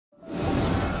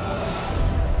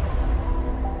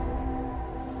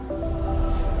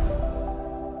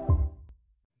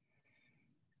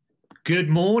Good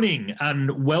morning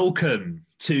and welcome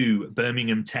to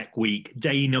Birmingham Tech Week,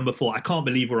 day number 4. I can't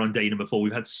believe we're on day number 4.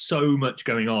 We've had so much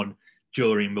going on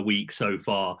during the week so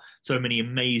far, so many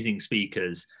amazing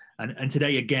speakers. And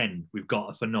today, again, we've got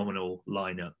a phenomenal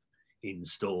lineup in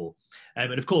store.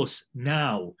 And of course,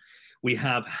 now we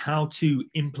have how to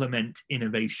implement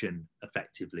innovation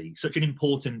effectively, such an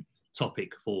important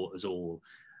topic for us all.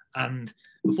 And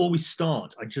before we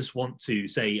start, I just want to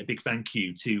say a big thank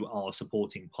you to our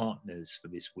supporting partners for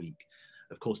this week.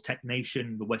 Of course, Tech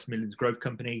Nation, the West Midlands Growth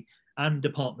Company, and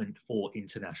Department for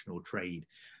International Trade,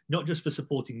 not just for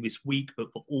supporting this week,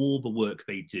 but for all the work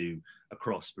they do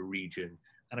across the region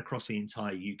and across the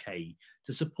entire UK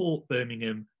to support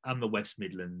Birmingham and the West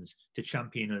Midlands, to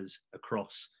champion us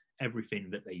across everything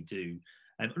that they do.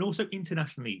 And also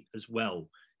internationally as well,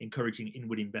 encouraging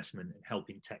inward investment and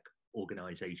helping tech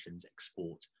organisations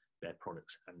export their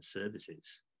products and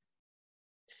services.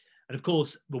 And of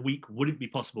course, the week wouldn't be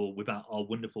possible without our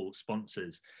wonderful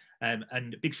sponsors. And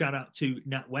a big shout out to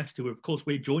NatWest, who of course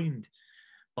we're joined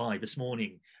by this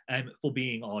morning for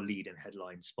being our lead and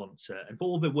headline sponsor, and for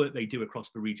all the work they do across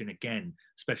the region, again,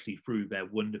 especially through their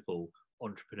wonderful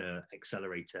Entrepreneur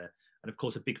Accelerator. And of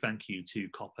course, a big thank you to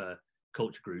Copper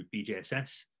Culture Group,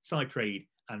 BJSS, Sidetrade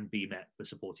and BMET for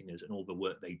supporting us and all the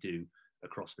work they do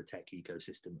across the tech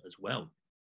ecosystem as well.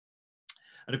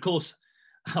 And of course,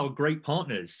 our great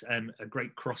partners, a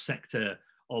great cross-sector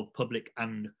of public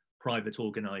and private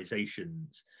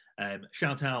organisations.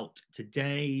 Shout out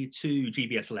today to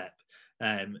GBS LEP,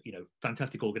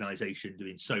 fantastic organisation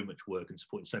doing so much work and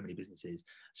supporting so many businesses,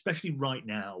 especially right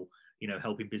now,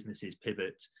 helping businesses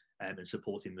pivot and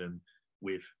supporting them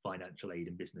with financial aid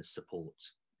and business support.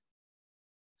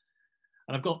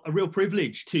 And I've got a real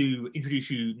privilege to introduce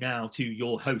you now to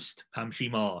your host, Pam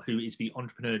Sheemar, who is the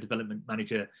Entrepreneur Development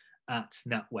Manager at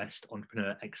NatWest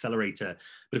Entrepreneur Accelerator.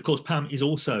 But of course, Pam is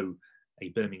also a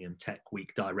Birmingham Tech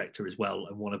Week Director as well,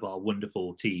 and one of our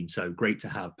wonderful team. So great to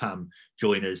have Pam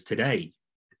join us today.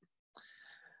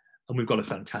 And we've got a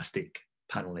fantastic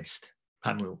panel,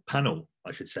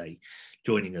 I should say,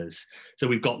 joining us. So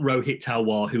we've got Rohit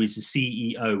Talwar, who is the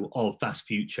CEO of Fast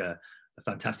Future, a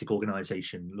fantastic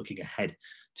organisation looking ahead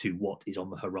to what is on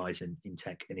the horizon in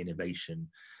tech and innovation.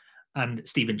 And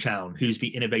Stephen Chown, who's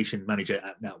the Innovation Manager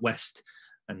at NatWest,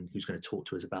 and who's going to talk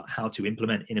to us about how to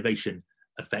implement innovation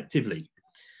effectively.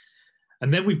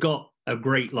 And then we've got a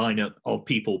great lineup of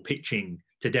people pitching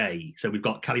today. So we've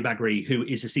got Callie Baggery, who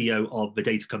is the CEO of The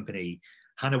Data Company,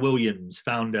 Hannah Williams,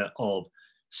 founder of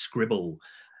Scribble,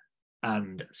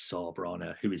 and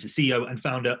Sabrana, who is the CEO and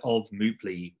founder of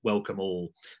Mooply. Welcome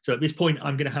all. So at this point,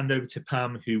 I'm going to hand over to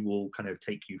Pam, who will kind of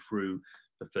take you through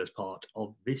the first part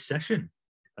of this session.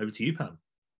 Over to you, Pam.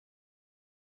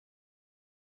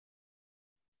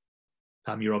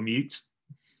 Pam, you're on mute.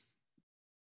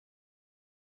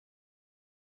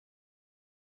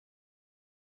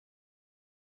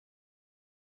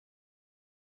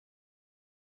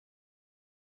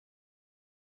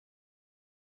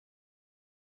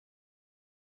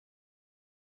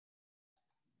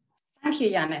 Thank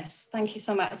you, Yanis. Thank you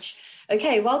so much.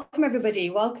 Okay, welcome everybody.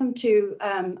 Welcome to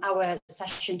our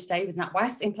session today with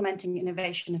NatWest, Implementing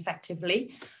Innovation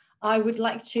Effectively. I would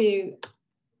like to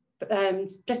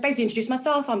just basically introduce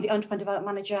myself. I'm the Entrepreneur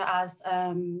Development Manager, as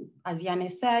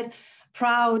Yanis said,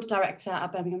 proud Director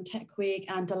at Birmingham Tech Week,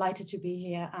 and delighted to be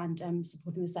here and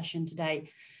supporting the session today.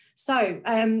 So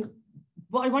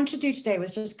what I wanted to do today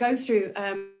was just go through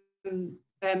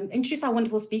introduce our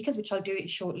wonderful speakers, which I'll do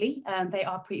shortly. They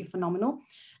are pretty phenomenal.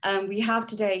 We have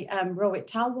today Rohit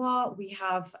Talwar, we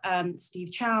have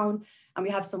Steve Chown, and we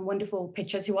have some wonderful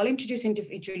pitchers who I'll introduce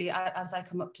individually as I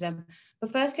come up to them.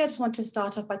 But firstly, I just want to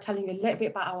start off by telling you a little bit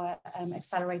about our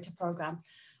Accelerator program.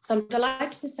 So I'm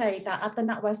delighted to say that at the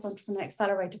NatWest Entrepreneur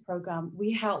Accelerator program,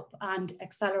 we help and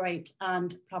accelerate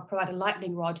and provide a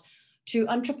lightning rod to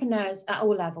entrepreneurs at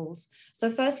all levels. So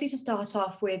firstly, to start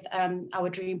off with our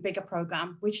Dream Bigger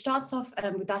program, which starts off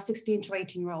with our 16 to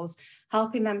 18-year-olds,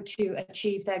 helping them to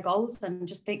achieve their goals and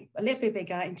just think a little bit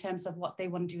bigger in terms of what they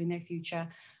want to do in their future.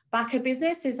 Back Her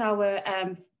Business is our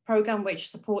program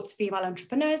which supports female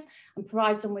entrepreneurs and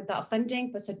provides them with that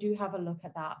funding, but so do have a look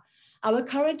at that. Our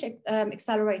current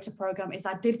accelerator program is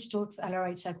our digital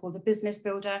accelerator called the Business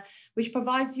Builder, which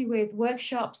provides you with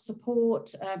workshops,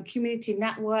 support, community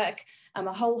network,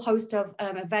 a whole host of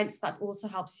events that also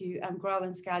helps you grow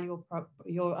and scale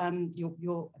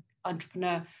your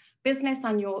entrepreneur business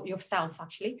and yourself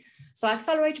actually. So our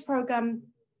accelerator program,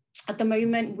 at the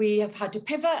moment, we have had to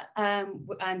pivot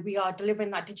and we are delivering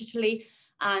that digitally.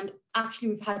 And actually,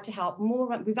 we've actually helped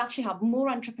more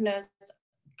entrepreneurs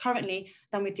currently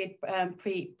than we did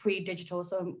pre-digital.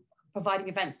 So providing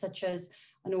events such as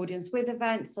an audience with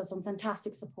events, so some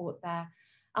fantastic support there.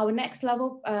 Our next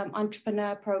level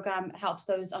entrepreneur program helps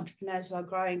those entrepreneurs who are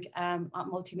growing at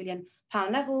multi-million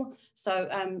pound level. So,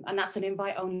 and that's an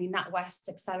invite only NatWest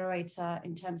Accelerator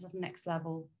in terms of next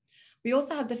level. We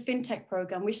also have the FinTech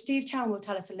program, which Steve Chown will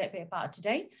tell us a little bit about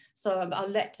today. So I'll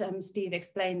let Steve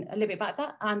explain a little bit about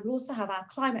that. And we also have our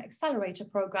Climate Accelerator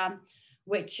program,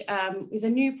 which is a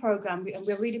new program. And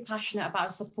we're really passionate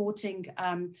about supporting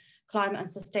climate and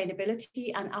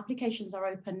sustainability, and applications are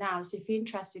open now. So if you're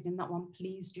interested in that one,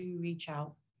 please do reach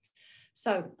out.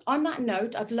 So on that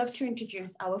note, I'd love to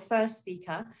introduce our first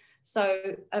speaker.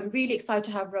 So I'm really excited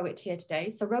to have Rohit here today.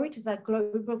 So Rohit is a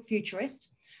global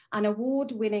futurist, an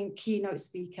award-winning keynote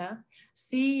speaker,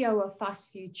 CEO of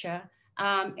Fast Future.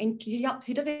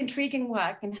 He does intriguing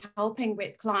work in helping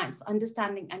with clients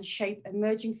understanding and shape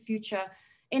emerging future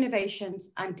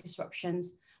innovations and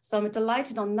disruptions. So I'm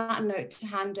delighted on that note to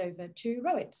hand over to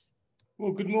Rohit.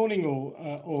 Well, good morning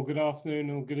or good afternoon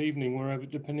or good evening, wherever,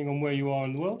 depending on where you are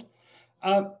in the world.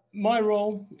 My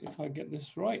role, if I get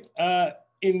this right,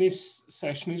 in this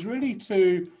session is really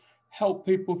to help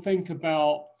people think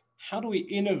about how do we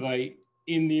innovate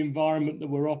in the environment that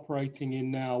we're operating in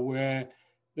now, where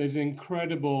there's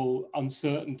incredible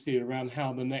uncertainty around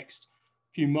how the next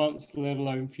few months, let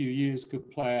alone few years,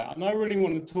 could play out. And I really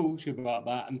want to talk to you about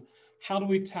that and how do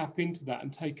we tap into that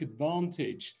and take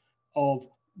advantage of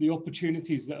the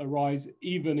opportunities that arise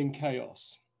even in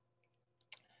chaos.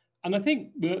 And I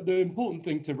think the important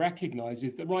thing to recognize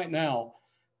is that right now,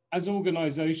 as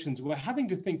organizations, we're having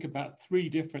to think about 3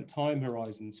 different time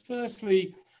horizons.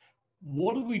 Firstly,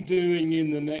 what are we doing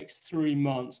in the next 3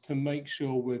 months to make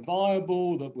sure we're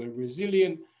viable, that we're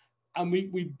resilient, and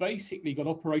we basically got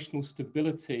operational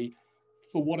stability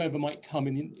for whatever might come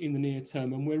in the near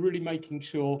term. And we're really making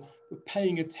sure we're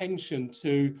paying attention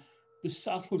to the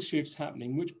subtle shifts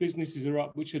happening, which businesses are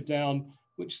up, which are down,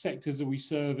 which sectors are we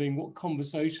serving, what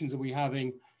conversations are we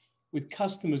having with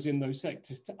customers in those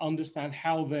sectors to understand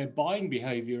how their buying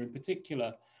behavior in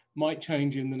particular might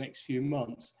change in the next few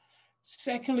months.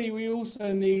 Secondly, we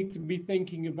also need to be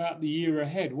thinking about the year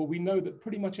ahead. Well, we know that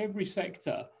pretty much every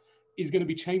sector is going to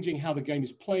be changing how the game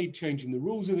is played, changing the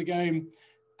rules of the game,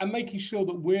 and making sure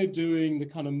that we're doing the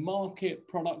kind of market,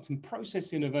 product, and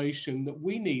process innovation that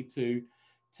we need to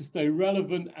stay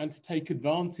relevant and to take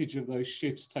advantage of those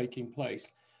shifts taking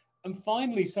place. And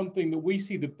finally, something that we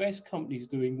see the best companies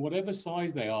doing, whatever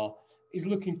size they are, is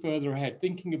looking further ahead,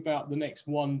 thinking about the next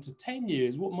 1 to 10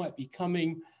 years, what might be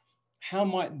coming, how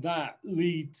might that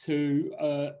lead to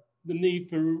the need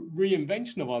for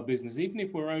reinvention of our business, even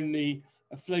if we're only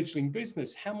a fledgling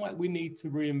business, how might we need to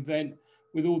reinvent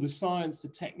with all the science, the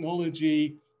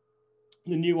technology,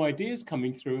 the new ideas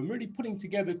coming through, and really putting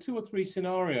together 2 or 3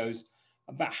 scenarios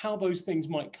about how those things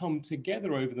might come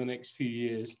together over the next few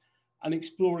years and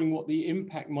exploring what the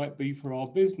impact might be for our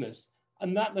business.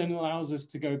 And that then allows us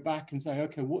to go back and say,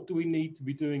 okay, what do we need to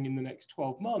be doing in the next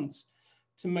 12 months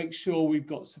to make sure we've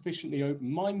got sufficiently open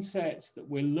mindsets, that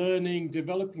we're learning,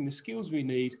 developing the skills we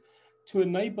need to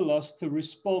enable us to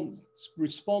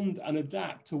respond and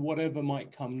adapt to whatever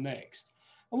might come next.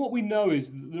 And what we know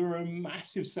is that there are a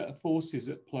massive set of forces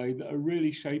at play that are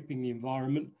really shaping the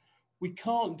environment. We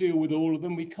can't deal with all of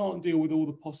them. We can't deal with all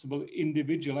the possible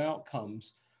individual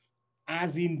outcomes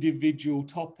as individual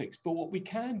topics. But what we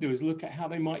can do is look at how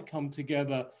they might come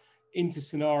together into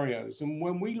scenarios. And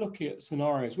when we look at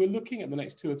scenarios, we're looking at the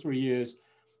next 2 or 3 years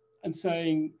and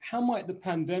saying, how might the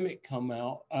pandemic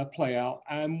play out,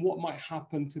 and what might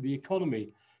happen to the economy?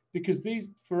 Because these,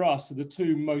 for us, are the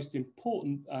 2 most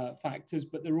important factors,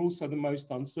 but they're also the most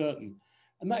uncertain.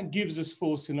 And that gives us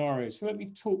 4 scenarios. So let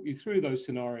me talk you through those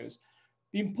scenarios.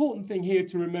 The important thing here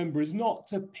to remember is not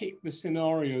to pick the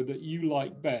scenario that you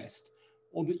like best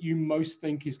or that you most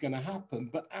think is going to happen,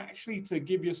 but actually to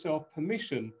give yourself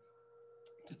permission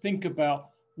to think about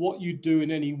what you do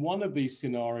in any one of these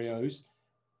scenarios,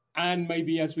 and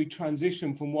maybe as we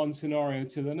transition from one scenario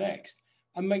to the next,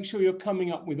 and make sure you're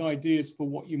coming up with ideas for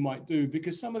what you might do,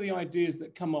 because some of the ideas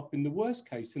that come up in the worst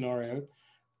case scenario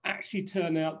actually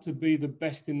turn out to be the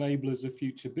best enablers of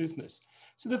future business.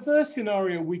 So the first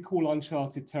scenario we call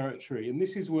uncharted territory, and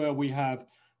this is where we have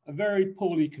a very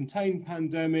poorly contained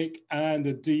pandemic and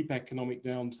a deep economic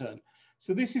downturn.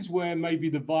 So this is where maybe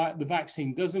the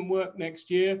vaccine doesn't work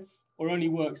next year, or only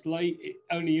works late, it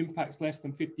only impacts less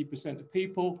than 50% of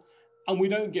people, and we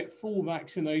don't get full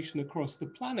vaccination across the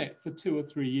planet for 2 or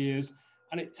 3 years,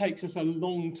 and it takes us a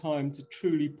long time to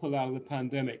truly pull out of the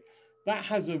pandemic. That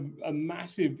has a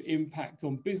massive impact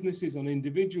on businesses, on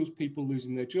individuals, people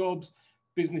losing their jobs,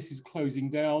 businesses closing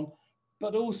down,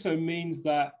 but also means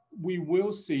that we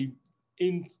will see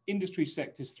industry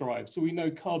sectors thrive. So we know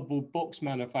cardboard box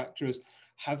manufacturers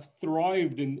have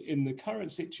thrived in the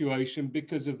current situation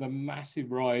because of the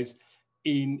massive rise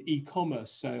in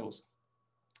e-commerce sales.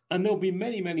 And there'll be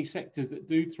many, many sectors that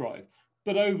do thrive.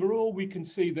 But overall, we can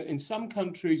see that in some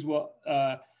countries,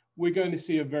 we're going to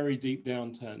see a very deep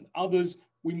downturn. Others,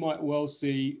 we might well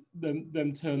see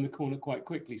them turn the corner quite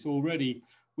quickly. So already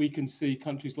we can see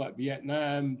countries like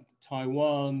Vietnam,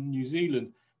 Taiwan, New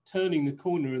Zealand turning the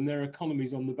corner and their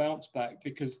economies on the bounce back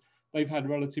because they've had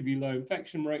relatively low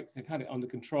infection rates, they've had it under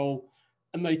control,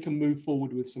 and they can move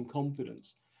forward with some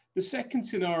confidence. The second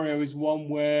scenario is one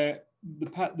where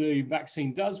the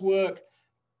vaccine does work,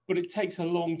 but it takes a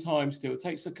long time still. It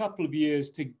takes a couple of years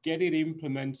to get it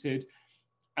implemented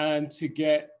and to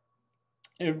get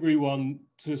everyone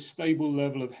to a stable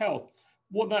level of health.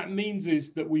 What that means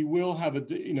is that we will have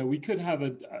we could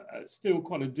have still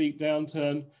quite a deep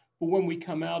downturn, but when we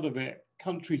come out of it,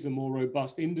 countries are more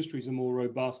robust, industries are more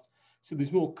robust. So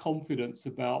there's more confidence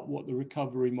about what the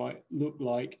recovery might look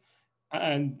like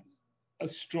and a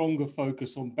stronger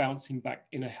focus on bouncing back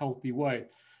in a healthy way.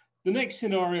 The next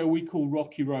scenario we call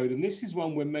rocky road, and this is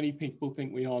one where many people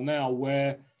think we are now,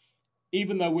 where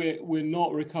even though we're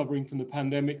not recovering from the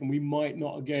pandemic and we might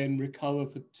not again recover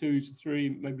for 2 to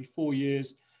 3, maybe 4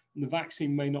 years, and the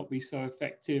vaccine may not be so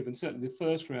effective, and certainly the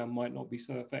first round might not be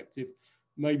so effective,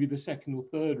 maybe the second or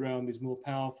third round is more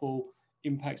powerful,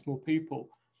 impacts more people.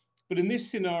 But in this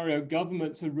scenario,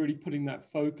 governments are really putting that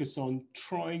focus on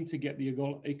trying to get the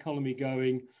economy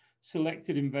going,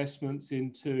 selected investments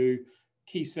into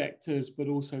key sectors, but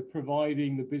also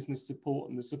providing the business support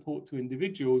and the support to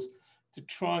individuals to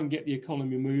try and get the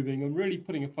economy moving, and really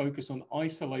putting a focus on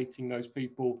isolating those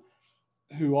people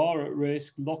who are at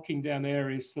risk, locking down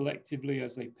areas selectively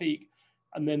as they peak,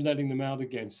 and then letting them out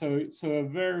again. So a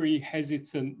very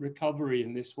hesitant recovery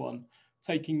in this one,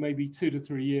 taking maybe 2 to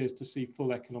 3 years to see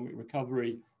full economic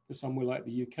recovery for somewhere like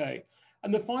the UK.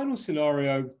 And the final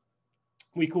scenario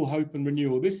we call hope and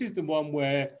renewal. This is the one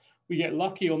where we get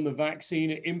lucky on the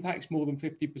vaccine. It impacts more than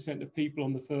 50% of people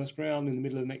on the first round in the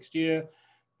middle of next year.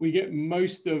 We get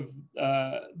most of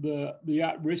the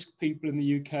at-risk people in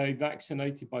the UK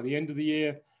vaccinated by the end of the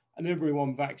year, and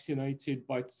everyone vaccinated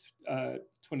by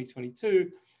 2022.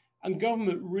 And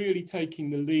government really taking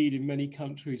the lead in many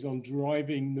countries on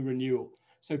driving the renewal.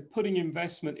 So putting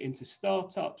investment into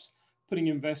startups, putting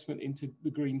investment into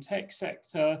the green tech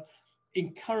sector,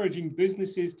 encouraging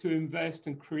businesses to invest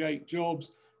and create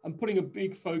jobs, and putting a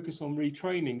big focus on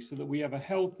retraining so that we have a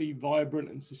healthy, vibrant,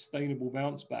 and sustainable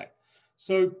bounce back.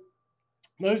 So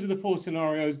those are the 4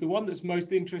 scenarios. The one that's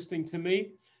most interesting to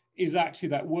me is actually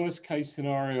that worst case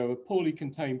scenario, a poorly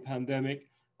contained pandemic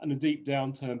and a deep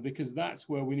downturn, because that's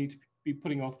where we need to be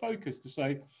putting our focus to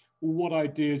say, well, what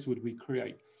ideas would we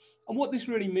create? And what this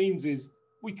really means is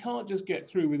we can't just get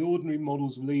through with ordinary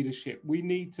models of leadership. We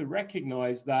need to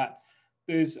recognize that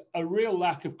there's a real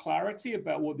lack of clarity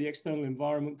about what the external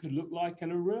environment could look like,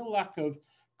 and a real lack of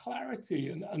clarity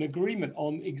and agreement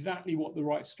on exactly what the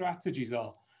right strategies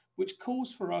are, which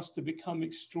calls for us to become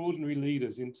extraordinary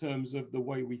leaders in terms of the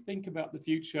way we think about the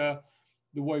future,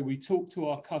 the way we talk to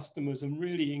our customers, and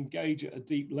really engage at a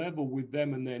deep level with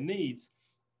them and their needs.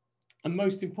 And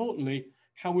most importantly,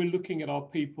 how we're looking at our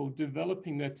people,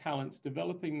 developing their talents,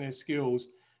 developing their skills,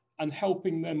 and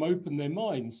helping them open their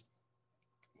minds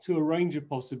to a range of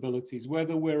possibilities,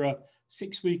 whether we're a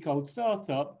 6-week-old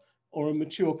startup or a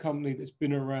mature company that's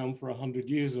been around for 100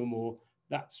 years or more.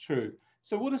 That's true.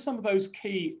 So what are some of those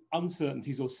key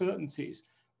uncertainties or certainties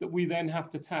that we then have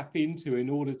to tap into in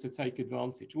order to take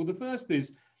advantage? Well, the first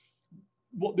is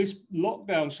what this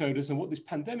lockdown showed us and what this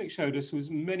pandemic showed us was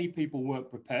many people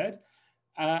weren't prepared,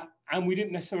 and we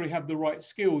didn't necessarily have the right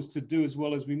skills to do as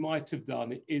well as we might have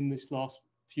done in this last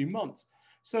few months.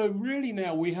 So really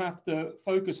now we have to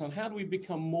focus on how do we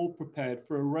become more prepared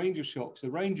for a range of shocks, a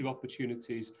range of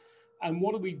opportunities, and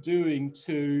what are we doing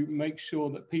to make sure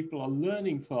that people are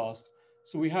learning fast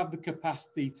so we have the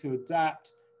capacity to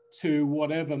adapt to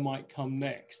whatever might come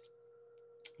next.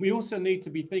 We also need to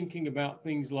be thinking about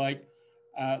things like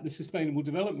the Sustainable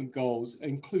Development Goals,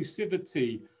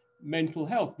 inclusivity, mental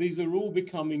health. These are all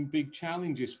becoming big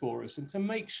challenges for us. And to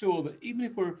make sure that even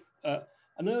if we're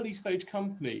an early stage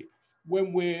company,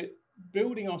 when we're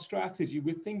building our strategy,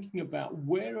 we're thinking about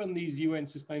where on these UN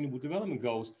Sustainable Development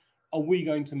Goals are we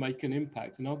going to make an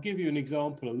impact? And I'll give you an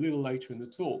example a little later in the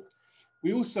talk.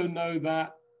 We also know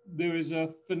that there is a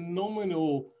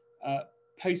phenomenal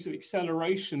pace of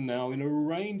acceleration now in a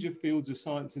range of fields of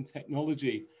science and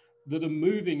technology that are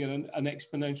moving at an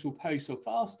exponential pace or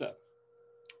faster.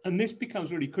 And this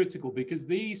becomes really critical because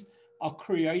these are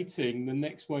creating the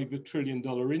next wave of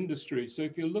trillion-dollar industry. So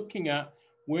if you're looking at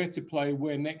where to play,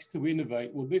 where next to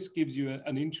innovate, well, this gives you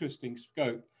an interesting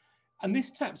scope. And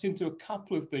this taps into a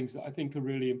couple of things that I think are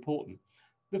really important.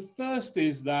 The first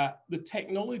is that the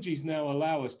technologies now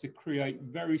allow us to create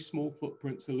very small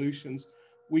footprint solutions.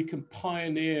 We can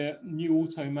pioneer new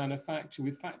auto manufacture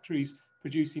with factories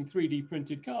producing 3D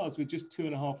printed cars with just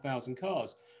 2,500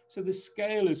 cars. So the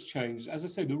scale has changed. As I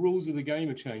say, the rules of the game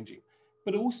are changing.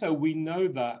 But also we know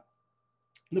that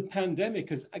the pandemic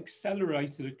has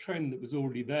accelerated a trend that was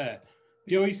already there.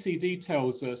 The OECD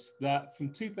tells us that from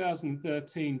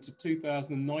 2013 to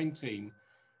 2019,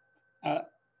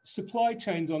 supply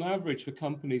chains on average for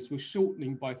companies were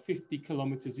shortening by 50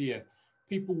 kilometers a year.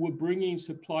 People were bringing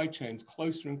supply chains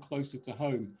closer and closer to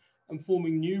home and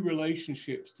forming new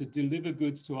relationships to deliver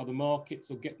goods to other markets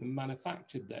or get them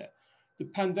manufactured there. The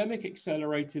pandemic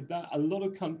accelerated that. A lot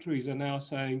of countries are now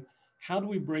saying, how do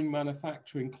we bring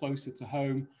manufacturing closer to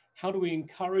home? How do we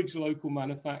encourage local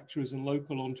manufacturers and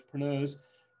local entrepreneurs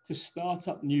to start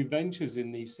up new ventures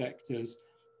in these sectors?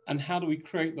 And how do we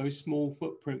create those small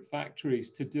footprint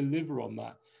factories to deliver on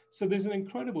that? So there's an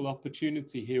incredible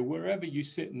opportunity here, wherever you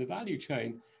sit in the value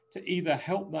chain, to either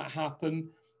help that happen,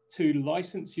 to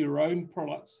license your own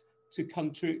products to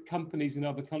companies in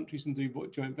other countries and do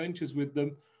joint ventures with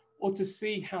them, or to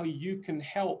see how you can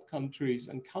help countries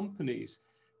and companies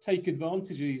take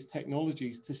advantage of these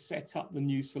technologies to set up the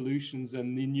new solutions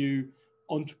and the new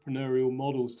entrepreneurial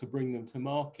models to bring them to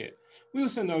market. We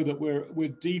also know that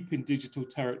we're deep in digital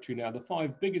territory now. The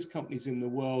 5 biggest companies in the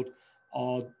world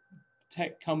are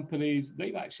tech companies.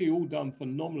 They've actually all done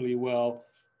phenomenally well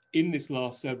in this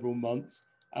last several months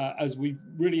as we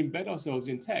really embed ourselves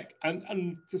in tech.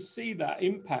 And to see that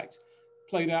impact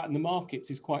played out in the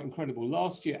markets is quite incredible.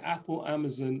 Last year, Apple,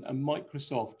 Amazon, and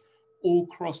Microsoft all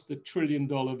crossed the $1 trillion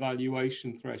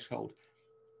valuation threshold.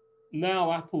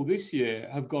 Now, Apple this year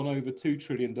have gone over $2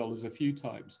 trillion a few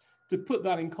times. To put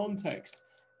that in context,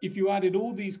 if you added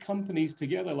all these companies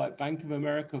together, like Bank of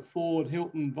America, Ford,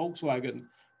 Hilton, Volkswagen,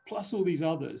 plus all these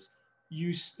others,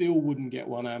 you still wouldn't get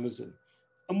one Amazon.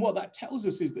 And what that tells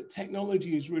us is that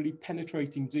technology is really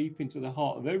penetrating deep into the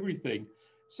heart of everything.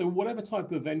 So whatever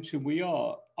type of venture we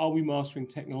are we mastering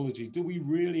technology? Do we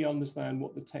really understand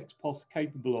what the tech's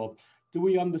capable of? Do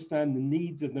we understand the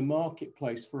needs of the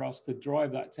marketplace for us to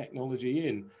drive that technology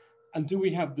in? And do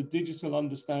we have the digital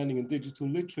understanding and digital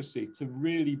literacy to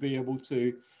really be able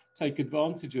to take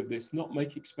advantage of this, not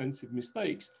make expensive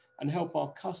mistakes, and help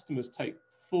our customers take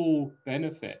full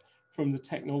benefit from the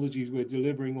technologies we're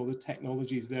delivering or the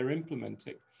technologies they're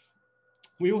implementing?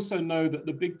 We also know that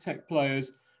the big tech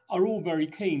players are all very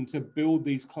keen to build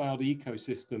these cloud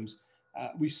ecosystems.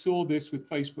 We saw this with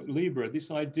Facebook Libra,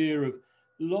 this idea of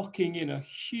locking in a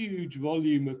huge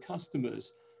volume of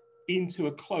customers into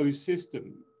a closed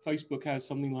system. Facebook has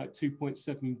something like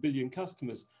 2.7 billion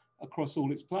customers across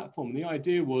all its platforms. The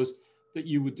idea was that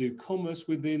you would do commerce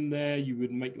within there, you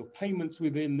would make your payments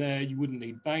within there, you wouldn't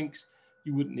need banks,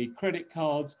 you wouldn't need credit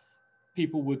cards,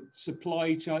 people would supply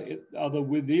each other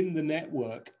within the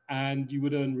network, and you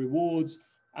would earn rewards,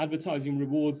 advertising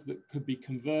rewards that could be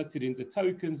converted into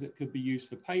tokens that could be used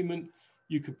for payment.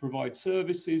 You could provide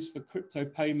services for crypto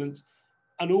payments,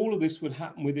 and all of this would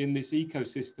happen within this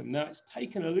ecosystem. Now, it's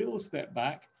taken a little step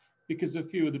back because a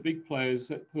few of the big players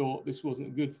that thought this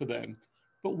wasn't good for them.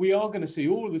 But we are going to see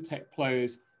all of the tech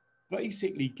players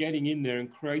basically getting in there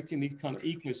and creating these kind of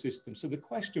ecosystems. So the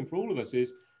question for all of us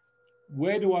is,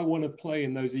 where do I want to play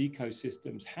in those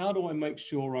ecosystems? How do I make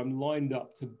sure I'm lined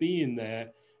up to be in there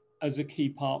as a key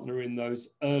partner in those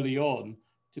early on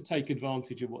to take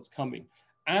advantage of what's coming?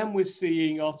 And we're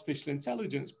seeing artificial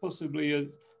intelligence possibly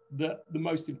as the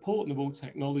most important of all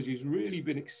technologies really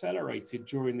been accelerated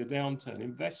during the downturn.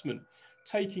 Investment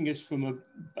taking us from a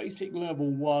basic level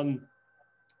 1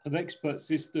 of expert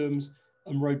systems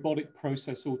and robotic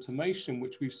process automation,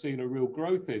 which we've seen a real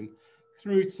growth in,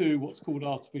 through to what's called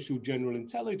artificial general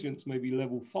intelligence, maybe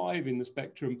level 5 in the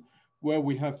spectrum, where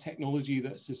we have technology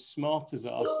that's as smart as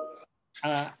us,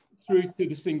 through to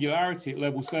the singularity at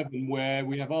level 7, where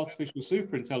we have artificial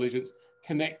superintelligence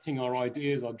connecting our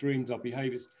ideas, our dreams, our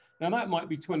behaviors. Now that might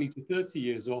be 20 to 30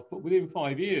 years off, but within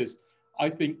 5 years, I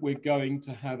think we're going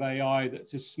to have AI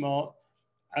that's as smart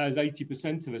as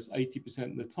 80% of us,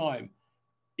 80% of the time.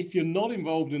 If you're not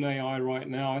involved in AI right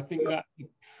now, I think that's the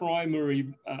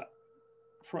primary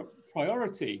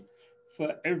priority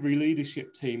for every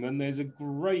leadership team. And there's a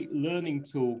great learning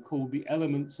tool called the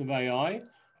Elements of AI,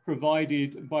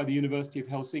 provided by the University of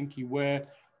Helsinki, where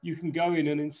you can go in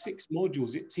and in 6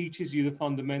 modules, it teaches you the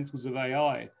fundamentals of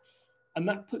AI. And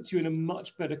that puts you in a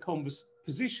much better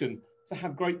position to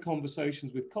have great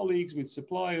conversations with colleagues, with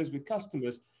suppliers, with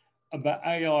customers about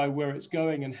AI, where it's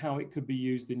going and how it could be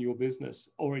used in your business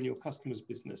or in your customer's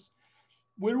business.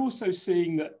 We're also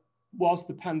seeing that whilst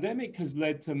the pandemic has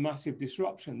led to massive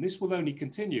disruption, this will only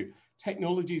continue.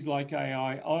 Technologies like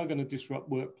AI are going to disrupt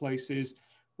workplaces.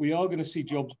 We are going to see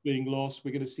jobs being lost.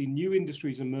 We're going to see new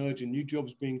industries emerge and new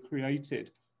jobs being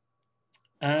created.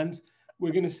 And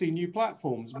we're going to see new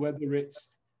platforms, whether it's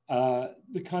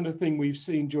the kind of thing we've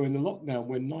seen during the lockdown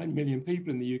when 9 million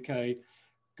people in the UK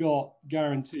got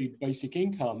guaranteed basic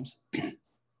incomes.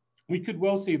 We could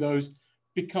well see those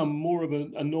become more of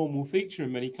a normal feature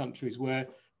in many countries where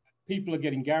people are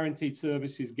getting guaranteed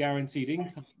services, guaranteed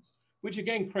incomes, which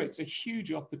again creates a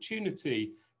huge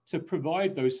opportunity to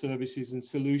provide those services and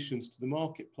solutions to the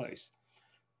marketplace.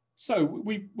 So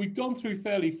we've gone through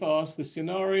fairly fast the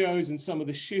scenarios and some of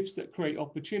the shifts that create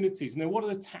opportunities. Now, what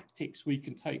are the tactics we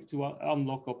can take to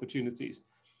unlock opportunities?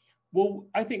 Well,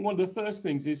 I think one of the first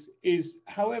things is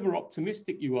however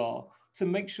optimistic you are, to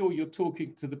make sure you're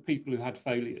talking to the people who had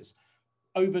failures.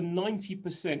 Over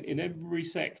 90% in every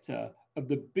sector of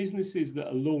the businesses that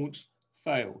are launched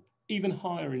fail, even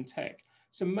higher in tech.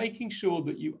 So making sure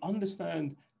that you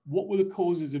understand what were the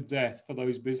causes of death for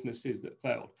those businesses that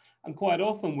failed. And quite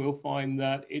often we'll find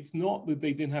that it's not that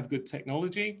they didn't have good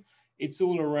technology, it's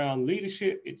all around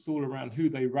leadership, it's all around who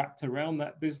they wrapped around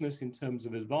that business in terms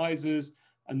of advisors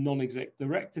and non-exec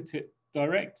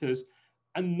directors,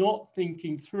 and not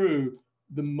thinking through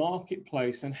the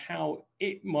marketplace and how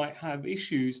it might have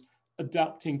issues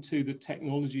adapting to the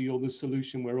technology or the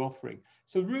solution we're offering.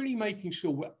 So really making sure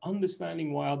we're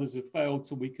understanding why others have failed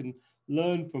so we can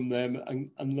learn from them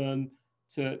and learn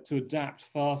to adapt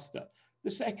faster. The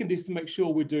second is to make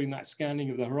sure we're doing that scanning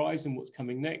of the horizon, what's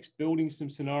coming next, building some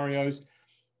scenarios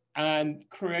and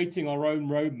creating our own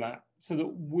roadmap so that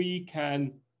we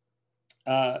can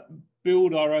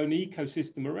build our own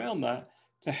ecosystem around that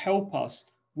to help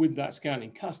us with that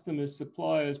scanning. Customers,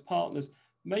 suppliers, partners,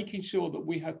 making sure that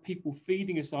we have people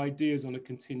feeding us ideas on a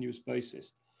continuous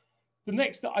basis. The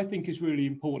next that I think is really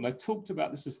important, I talked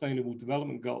about the Sustainable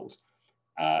Development Goals.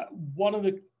 One of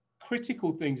the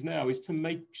critical things now is to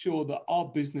make sure that our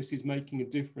business is making a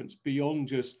difference beyond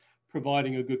just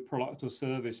providing a good product or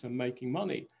service and making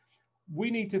money. We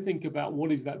need to think about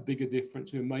what is that bigger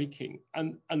difference we're making.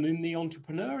 And in the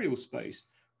entrepreneurial space,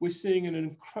 we're seeing an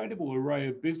incredible array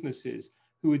of businesses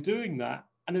who are doing that,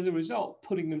 and as a result,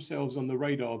 putting themselves on the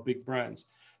radar of big brands.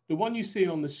 The one you see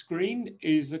on the screen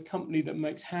is a company that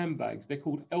makes handbags. They're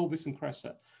called Elvis and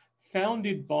Cressa,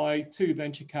 founded by two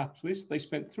venture capitalists. They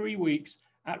spent 3 weeks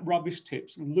at rubbish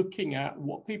tips looking at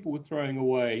what people were throwing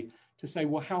away to say,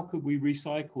 well, how could we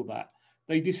recycle that?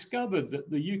 They discovered that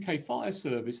the UK fire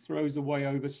service throws away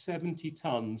over 70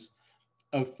 tons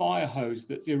of fire hose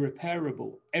that's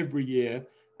irreparable every year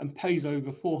and pays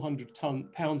over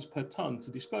 £400 per ton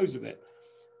to dispose of it.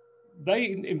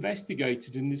 They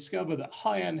investigated and discovered that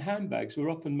high-end handbags were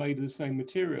often made of the same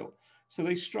material. So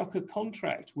they struck a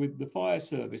contract with the fire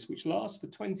service, which lasts for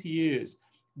 20 years,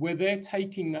 where they're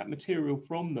taking that material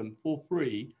from them for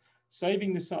free,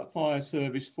 saving the fire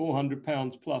service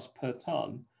 £400 plus per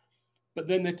ton, but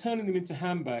then they're turning them into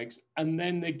handbags, and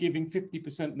then they're giving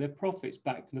 50% of their profits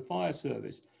back to the fire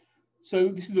service. So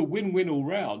this is a win-win all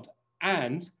round.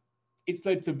 And it's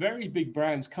led to very big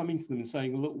brands coming to them and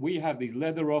saying, look, we have these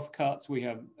leather offcuts, we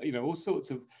have, all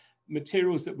sorts of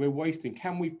materials that we're wasting.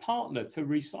 Can we partner to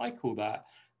recycle that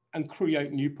and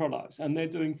create new products? And they're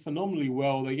doing phenomenally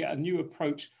well. They get a new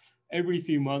approach every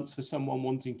few months for someone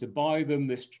wanting to buy them.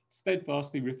 They're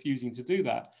steadfastly refusing to do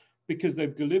that because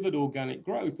they've delivered organic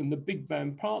growth, and the big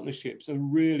brand partnerships are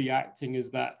really acting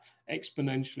as that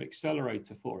exponential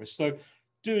accelerator for us. So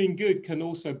doing good can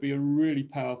also be a really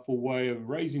powerful way of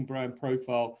raising brand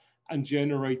profile and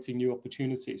generating new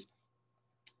opportunities.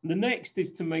 The next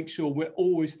is to make sure we're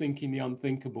always thinking the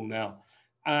unthinkable now.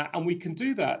 And we can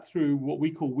do that through what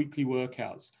we call weekly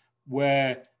workouts,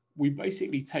 where we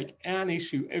basically take an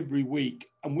issue every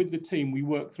week, and with the team, we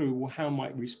work through, well, how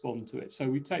might we respond to it? So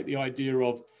we take the idea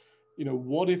of,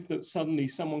 what if that suddenly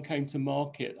someone came to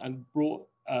market and brought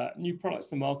new products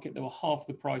to market that were half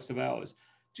the price of ours?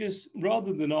 Just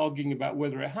rather than arguing about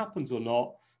whether it happens or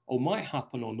not, or might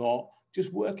happen or not,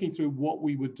 just working through what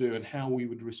we would do and how we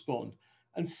would respond.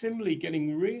 And similarly,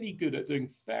 getting really good at doing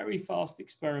very fast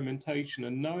experimentation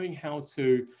and knowing how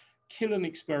to kill an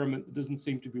experiment that doesn't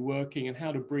seem to be working, and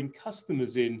how to bring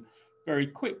customers in very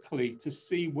quickly to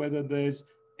see whether there's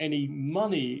any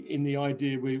money in the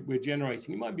idea we're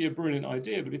generating. It might be a brilliant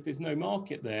idea, but if there's no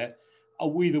market there, are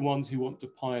we the ones who want to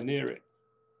pioneer it?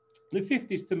 The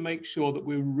fifth is to make sure that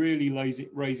we're really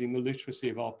raising the literacy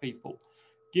of our people.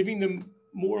 giving them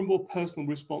more and more personal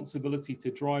responsibility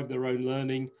to drive their own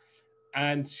learning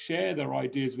and share their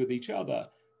ideas with each other.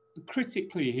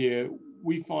 Critically here,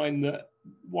 we find that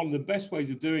one of the best ways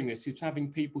of doing this is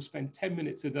having people spend 10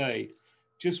 minutes a day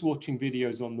just watching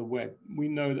videos on the web. We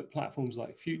know that platforms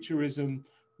like Futurism,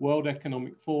 World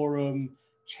Economic Forum,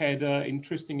 Cheddar,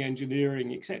 Interesting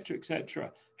Engineering,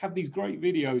 etc., have these great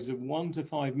videos of 1 to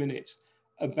 5 minutes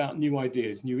about new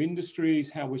ideas, new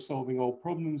industries, how we're solving old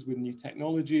problems with new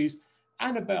technologies,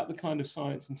 and about the kind of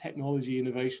science and technology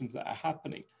innovations that are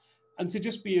happening. And to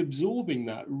just be absorbing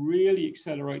that really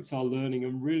accelerates our learning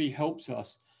and really helps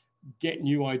us get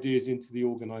new ideas into the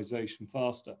organization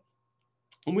faster.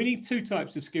 And we need two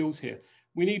types of skills here.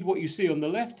 We need what you see on the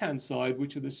left-hand side,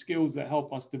 which are the skills that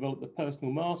help us develop the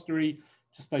personal mastery,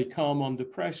 to stay calm under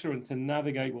pressure and to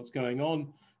navigate what's going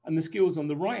on. And the skills on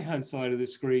the right-hand side of the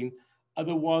screen are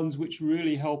the ones which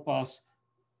really help us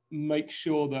make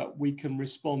sure that we can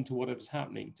respond to whatever's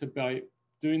happening, by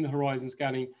doing the horizon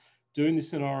scanning, doing the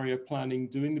scenario planning,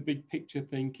 doing the big picture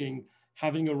thinking,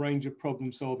 having a range of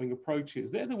problem solving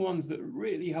approaches. They're the ones that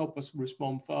really help us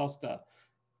respond faster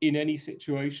in any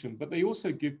situation, but they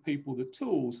also give people the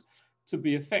tools to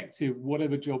be effective,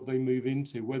 whatever job they move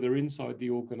into, whether inside the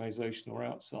organization or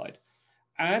outside.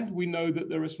 And we know that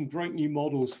there are some great new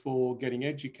models for getting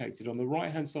educated. On the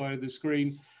right-hand side of the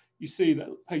screen, you see that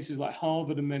places like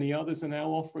Harvard and many others are now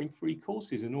offering free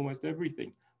courses in almost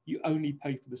everything. You only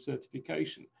pay for the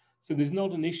certification. So there's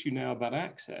not an issue now about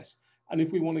access. And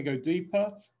if we want to go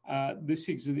deeper, this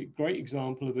is a great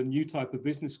example of a new type of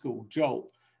business school,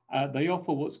 Jolt. They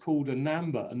offer what's called a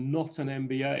NAMBA and not an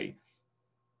MBA.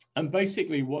 And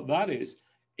basically what that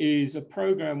is a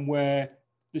program where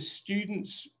the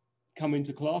students come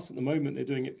into class. At the moment, they're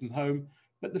doing it from home,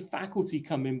 but the faculty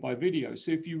come in by video.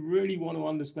 So if you really want to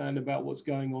understand about what's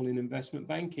going on in investment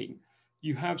banking,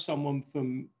 you have someone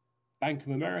from Bank of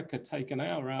America take an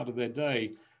hour out of their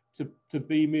day to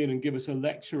beam in and give us a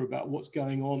lecture about what's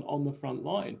going on the front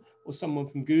line, or someone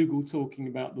from Google talking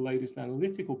about the latest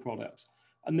analytical products.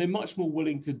 And they're much more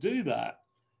willing to do that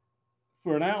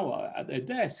for an hour at their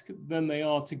desk than they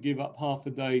are to give up half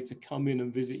a day to come in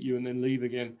and visit you and then leave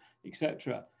again,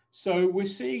 etc. So we're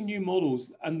seeing new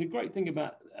models. And the great thing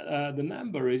about the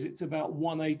NAMBA is it's about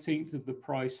 1/18 of the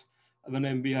price of an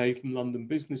MBA from London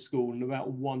Business School and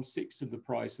about 1/6 of the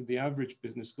price of the average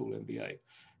business school MBA.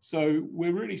 So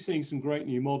we're really seeing some great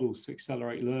new models to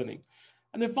accelerate learning.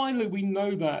 And then finally, we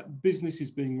know that business is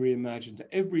being reimagined.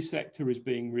 Every sector is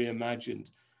being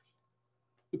reimagined.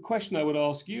 The question I would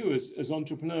ask you as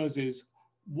entrepreneurs is,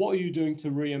 what are you doing to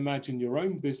reimagine your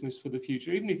own business for the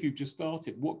future? Even if you've just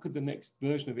started, what could the next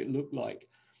version of it look like?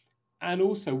 And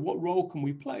also, what role can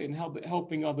we play in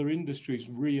helping other industries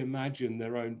reimagine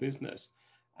their own business?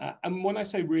 And when I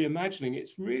say reimagining,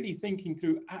 it's really thinking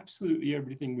through absolutely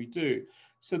everything we do.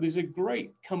 So there's a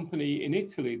great company in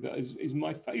Italy that is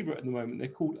my favorite at the moment. They're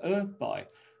called Earthbuy,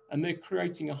 and they're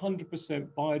creating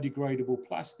 100% biodegradable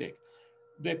plastic.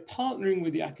 They're partnering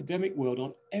with the academic world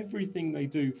on everything they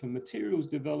do, from materials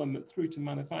development through to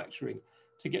manufacturing,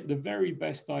 to get the very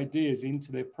best ideas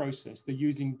into their process. They're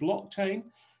using blockchain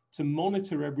to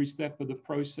monitor every step of the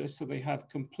process so they have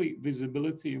complete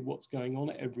visibility of what's going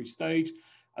on at every stage.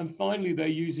 And finally, they're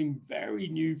using very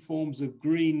new forms of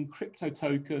green crypto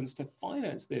tokens to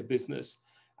finance their business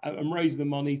and raise the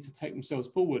money to take themselves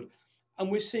forward. And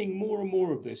we're seeing more and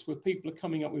more of this, where people are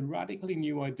coming up with radically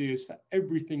new ideas for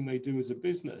everything they do as a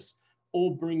business,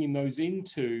 or bringing those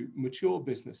into mature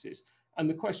businesses. And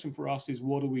the question for us is,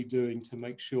 what are we doing to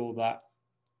make sure that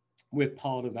we're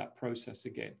part of that process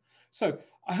again? So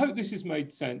I hope this has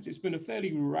made sense. It's been a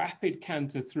fairly rapid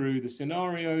canter through the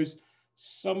scenarios,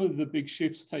 some of the big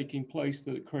shifts taking place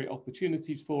that create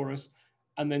opportunities for us,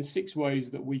 and then 6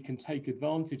 ways that we can take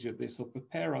advantage of this or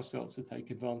prepare ourselves to take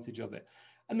advantage of it.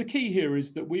 And the key here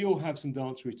is that we all have some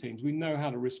dance routines. We know how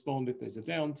to respond if there's a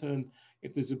downturn,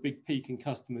 if there's a big peak in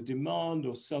customer demand,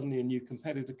 or suddenly a new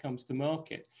competitor comes to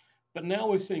market. But now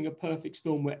we're seeing a perfect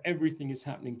storm where everything is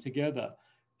happening together.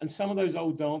 And some of those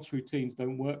old dance routines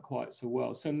don't work quite so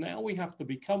well. So now we have to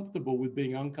be comfortable with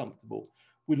being uncomfortable,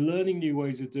 with learning new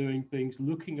ways of doing things,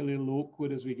 looking a little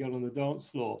awkward as we get on the dance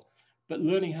floor, but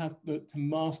learning how to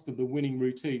master the winning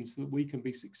routine so that we can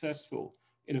be successful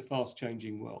in a fast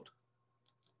changing world.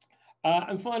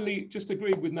 And finally, just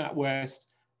agreed with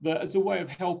NatWest that as a way of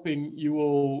helping you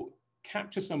all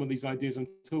capture some of these ideas I'm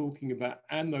talking about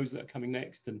and those that are coming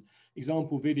next and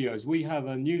example videos, we have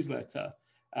a newsletter.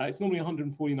 It's normally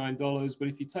 $149, but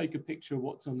if you take a picture of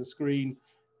what's on the screen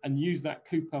and use that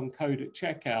coupon code at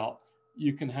checkout,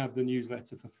 you can have the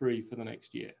newsletter for free for the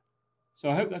next year. So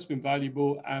I hope that's been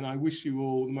valuable, and I wish you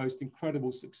all the most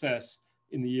incredible success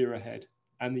in the year ahead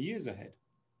and the years ahead.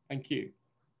 Thank you.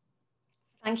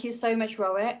 Thank you so much,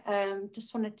 Rohit.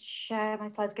 Just wanted to share my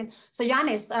slides again. So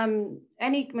Yanis, I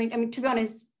mean, to be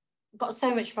honest, got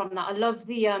so much from that. I love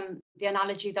the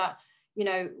analogy that, you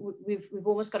know, we've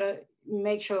almost got to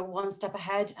make sure one step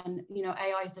ahead, and, you know,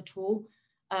 AI is the tool.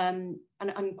 And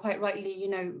quite rightly, you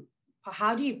know,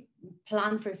 how do you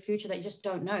plan for a future that you just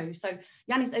don't know? So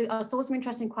Yanis, I saw some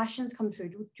interesting questions come through.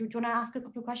 Do you want to ask a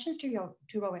couple of questions to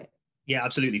Rohit? Yeah,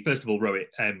 absolutely. First of all, Rohit,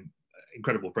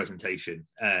 incredible presentation.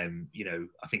 You know,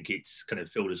 I think it's kind of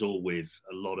filled us all with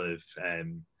a lot of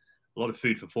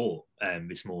food for thought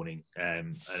this morning,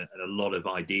 and a lot of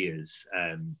ideas.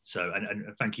 So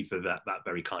thank you for that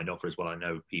very kind offer as well. I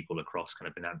know people across kind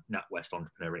of the NatWest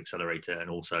Entrepreneur Accelerator and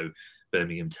also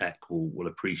Birmingham Tech will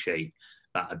appreciate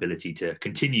that ability to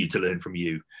continue to learn from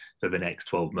you for the next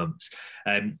 12 months.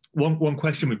 One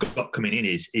question we've got coming in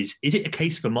is it a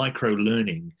case for micro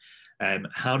learning?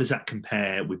 How does that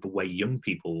compare with the way young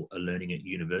people are learning at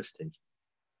university?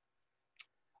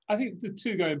 I think the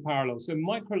two go in parallel. So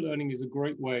micro-learning is a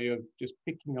great way of just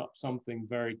picking up something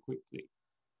very quickly.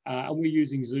 And we're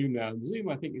using Zoom now. And Zoom,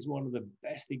 I think, is one of the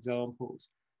best examples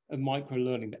of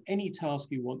micro-learning. That any task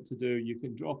you want to do, you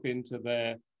can drop into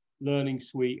their learning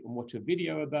suite and watch a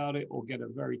video about it, or get a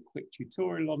very quick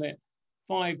tutorial on it.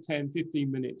 5, 10,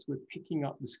 15 minutes, we're picking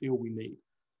up the skill we need.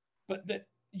 But the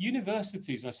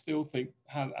universities, I still think,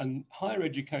 and higher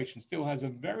education still has a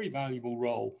very valuable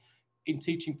role in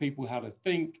teaching people how to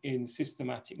think, in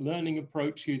systematic learning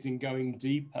approaches, in going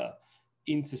deeper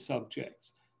into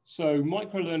subjects. So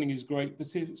micro-learning is great,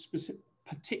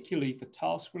 particularly for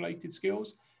task-related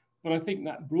skills, but I think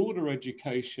that broader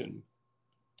education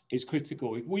is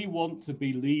critical. If we want to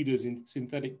be leaders in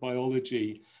synthetic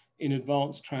biology, in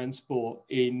advanced transport,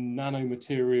 in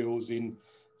nanomaterials, in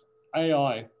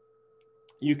AI,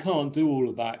 you can't do all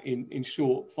of that in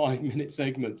short 5-minute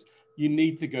segments. You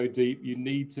need to go deep. You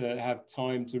need to have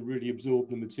time to really absorb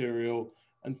the material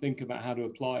and think about how to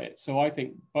apply it. So I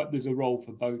think, but there's a role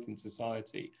for both in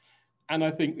society. And I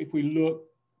think if we look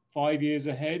 5 years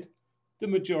ahead, the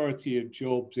majority of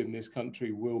jobs in this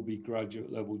country will be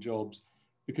graduate level jobs,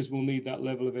 because we'll need that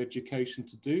level of education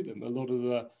to do them. A lot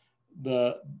of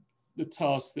the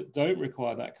tasks that don't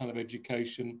require that kind of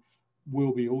education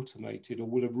will be automated, or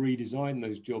will have redesigned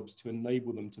those jobs to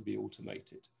enable them to be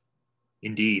automated.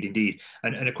 Indeed, indeed.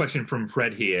 And a question from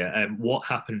Fred here. What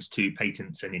happens to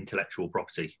patents and intellectual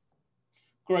property?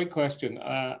 Great question.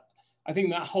 I think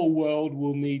that whole world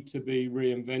will need to be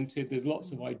reinvented. There's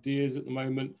lots of ideas at the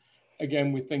moment,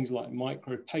 again, with things like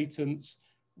micro patents,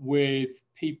 with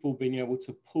people being able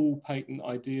to pool patent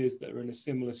ideas that are in a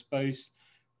similar space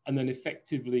and then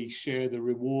effectively share the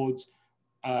rewards.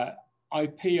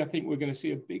 IP, I think we're going to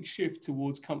see a big shift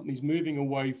towards companies moving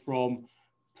away from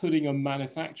putting a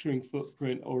manufacturing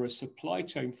footprint or a supply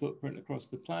chain footprint across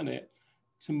the planet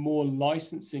to more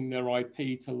licensing their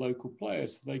IP to local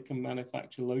players so they can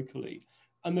manufacture locally.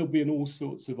 And there'll be all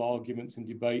sorts of arguments and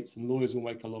debates, and lawyers will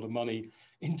make a lot of money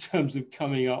in terms of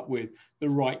coming up with the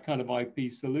right kind of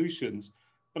IP solutions.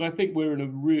 But I think we're in a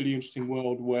really interesting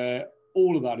world where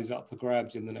all of that is up for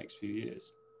grabs in the next few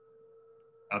years.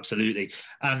 Absolutely.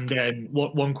 And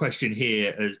one question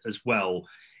here as well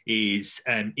is,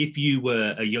 if you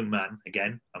were a young man,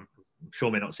 again, I'm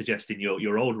sure we're not suggesting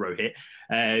you're old, Rohit.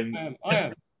 I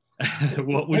am.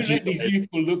 What would you? Don't let these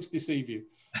youthful looks deceive you.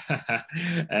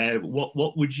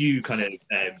 What would you kind of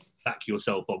back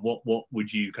yourself on? What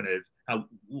would you kind of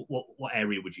what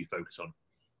area would you focus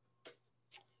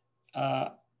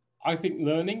on? I think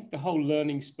learning, the whole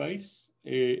learning space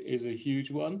is a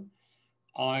huge one.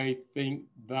 I think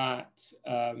that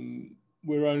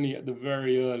we're only at the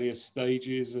very earliest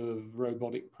stages of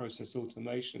robotic process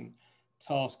automation,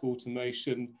 task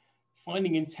automation,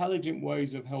 finding intelligent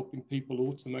ways of helping people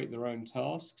automate their own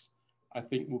tasks, I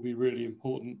think will be really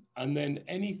important. And then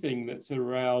anything that's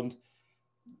around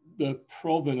the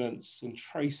provenance and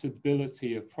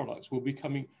traceability of products. We're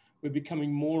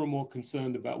becoming more and more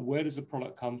concerned about where does a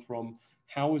product come from,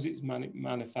 how is it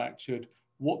manufactured,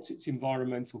 what's its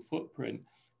environmental footprint.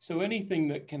 So anything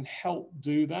that can help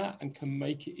do that and can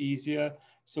make it easier,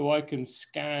 so I can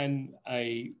scan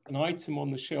an item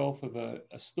on the shelf of a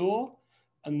store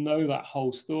and know that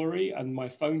whole story, and my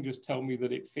phone just tell me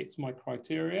that it fits my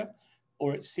criteria,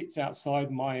 or it sits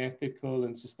outside my ethical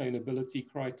and sustainability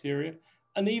criteria.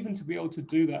 And even to be able to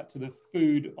do that to the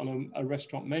food on a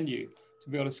restaurant menu, to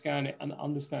be able to scan it and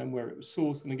understand where it was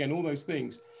sourced, and again, all those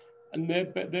things. And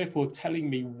therefore telling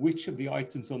me which of the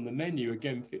items on the menu,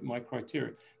 again, fit my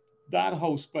criteria. That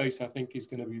whole space, I think, is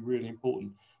going to be really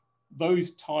important.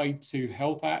 those tied to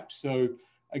health apps. So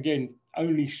again,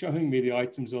 only showing me the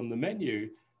items on the menu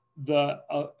that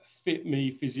fit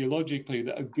me physiologically,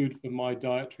 that are good for my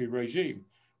dietary regime.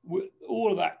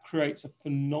 All of that creates a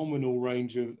phenomenal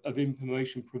range of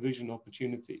information provision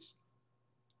opportunities.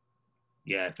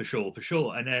 Yeah, for sure, for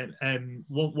sure. And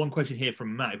one question here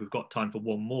from Matt, if we've got time for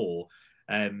one more.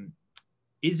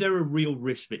 Is there a real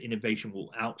risk that innovation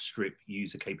will outstrip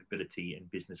user capability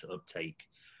and business uptake?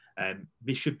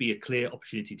 This should be a clear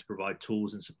opportunity to provide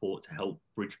tools and support to help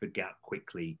bridge the gap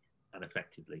quickly and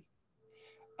effectively.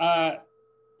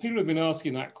 People have been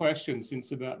asking that question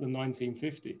since about the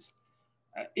 1950s.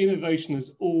 Innovation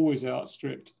has always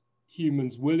outstripped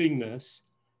humans' willingness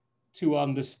to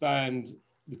understand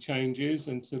the changes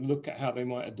and to look at how they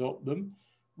might adopt them.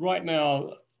 Right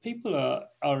now, people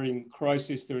are in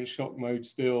crisis, they're in shock mode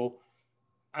still.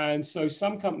 And so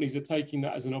some companies are taking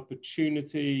that as an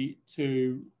opportunity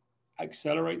to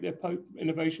accelerate their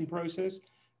innovation process.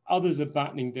 Others are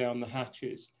battening down the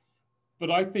hatches. But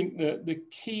I think that the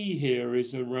key here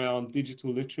is around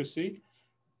digital literacy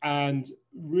and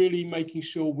really making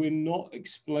sure we're not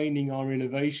explaining our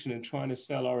innovation and trying to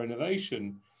sell our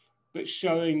innovation, but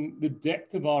showing the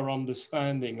depth of our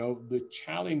understanding of the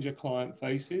challenge a client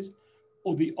faces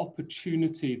or the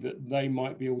opportunity that they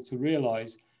might be able to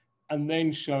realize, and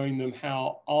then showing them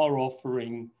how our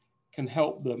offering can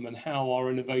help them and how our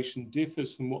innovation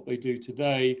differs from what they do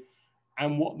today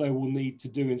and what they will need to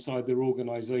do inside their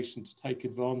organization to take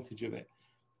advantage of it.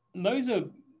 And those are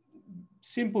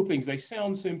simple things. They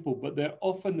sound simple, but they're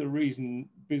often the reason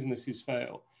businesses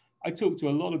fail. I talk to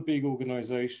a lot of big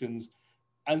organizations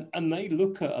and they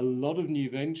look at a lot of new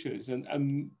ventures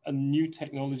and new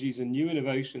technologies and new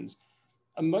innovations.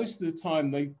 And most of the time,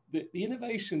 the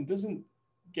innovation doesn't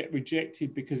get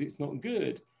rejected because it's not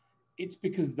good. It's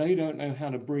because they don't know how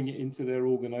to bring it into their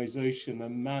organization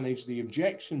and manage the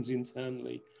objections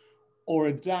internally or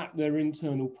adapt their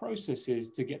internal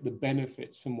processes to get the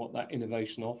benefits from what that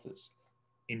innovation offers.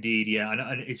 Indeed, yeah.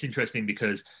 And it's interesting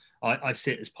because I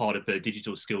sit as part of the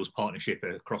digital skills partnership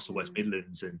across the West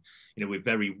Midlands, and we're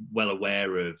very well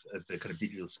aware of the kind of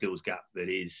digital skills gap that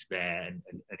is there and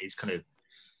is kind of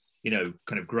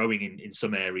growing in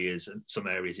some areas, and some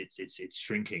areas it's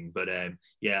shrinking. But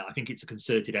yeah, I think it's a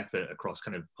concerted effort across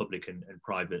kind of public and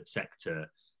private sector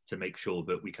to make sure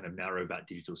that we kind of narrow that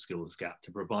digital skills gap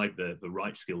to provide the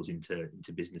right skills into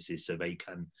businesses so they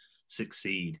can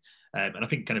succeed. And I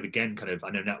think I know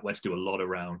NatWest do a lot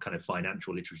around kind of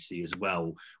financial literacy as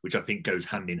well, which I think goes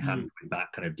hand in hand with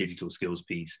that kind of digital skills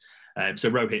piece. So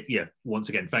Rohit, yeah, once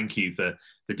again, thank you for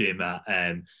doing that.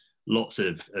 Lots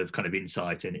of kind of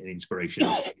insight and inspiration.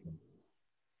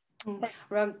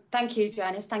 Thank you,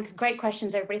 Janice. Thanks. Great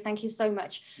questions, everybody. Thank you so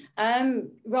much.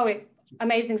 Rohit,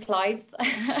 amazing slides.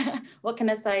 What can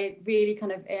I say? Really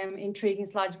kind of intriguing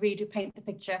slides, really do paint the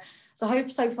picture. So I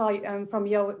hope so far from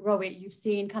your Rohit, you've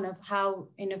seen kind of how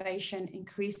innovation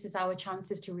increases our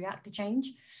chances to react to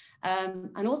change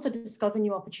and also discover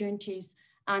new opportunities,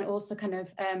 and also kind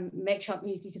of make sure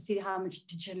you can see how much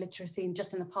digital literacy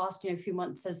just in the past few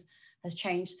months has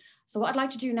changed. So what I'd like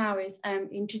to do now is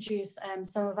introduce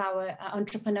some of our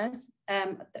entrepreneurs.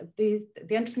 The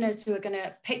entrepreneurs who are going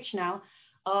to pitch now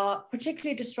are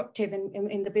particularly disruptive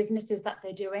in the businesses that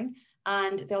they're doing,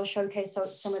 and they'll showcase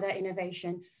some of their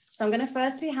innovation. So I'm going to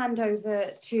firstly hand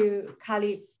over to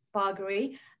Kali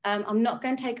Bargari. I'm not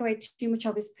going to take away too much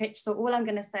of his pitch, so all I'm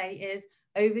going to say is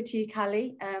over to you,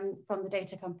 Kali, from the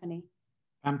data company.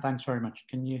 Thanks very much.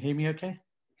 Can you hear me okay?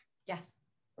 Yes.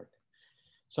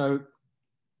 So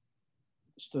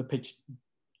the pitch,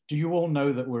 do you all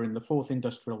know that we're in the fourth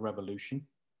industrial revolution?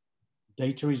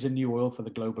 Data is a new oil for the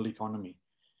global economy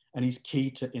and is key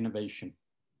to innovation.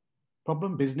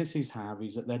 Problem businesses have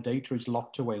is that their data is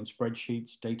locked away in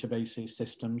spreadsheets, databases,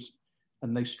 systems,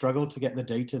 and they struggle to get the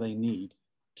data they need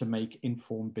to make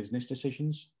informed business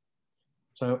decisions.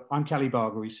 So I'm Kali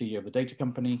Bargari, CEO of the data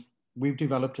company. We've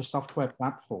developed a software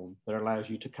platform that allows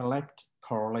you to collect,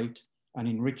 correlate, and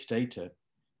enrich data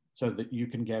so that you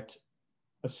can get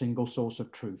a single source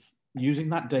of truth. Using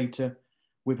that data,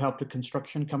 we've helped a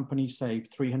construction company save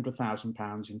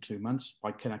 £300,000 in 2 months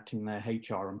by connecting their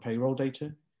HR and payroll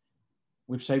data.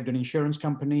 We've saved an insurance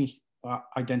company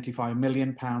identify £1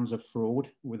 million of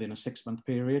fraud within a 6-month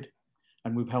period.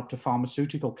 And we've helped a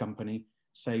pharmaceutical company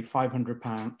save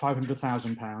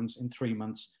 £500,000 in 3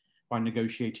 months by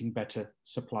negotiating better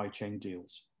supply chain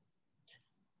deals.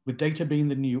 With data being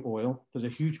the new oil, there's a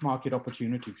huge market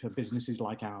opportunity for businesses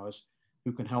like ours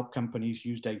who can help companies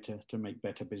use data to make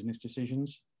better business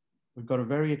decisions. We've got a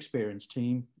very experienced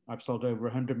team. I've sold over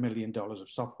 $100 million of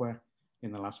software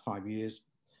in the last 5 years.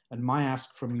 And my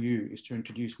ask from you is to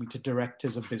introduce me to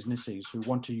directors of businesses who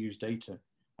want to use data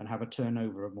and have a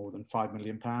turnover of more than £5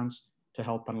 million to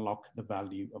help unlock the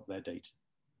value of their data.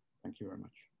 Thank you very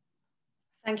much.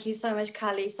 Thank you so much,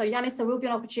 Kali. So Yanis, there will be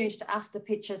an opportunity to ask the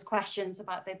pitchers questions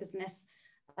about their business.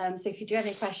 So if you do have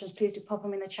any questions, please do pop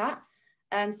them in the chat.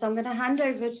 So I'm going to hand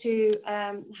over to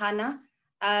Hannah.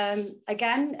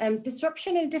 Again,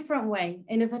 disruption in a different way,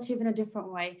 innovative in a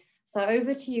different way. So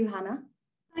over to you, Hannah.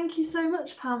 Thank you so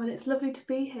much, Pam, and it's lovely to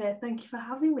be here. Thank you for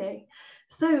having me.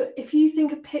 So if you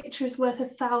think a picture is worth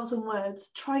 1,000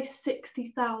 words, try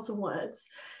 60,000 words.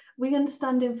 We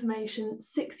understand information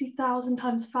 60,000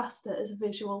 times faster as a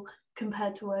visual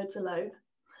compared to words alone.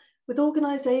 With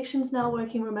organisations now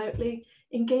working remotely,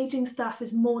 engaging staff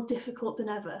is more difficult than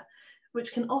ever,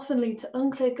 which can often lead to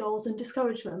unclear goals and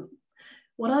discouragement.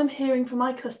 What I'm hearing from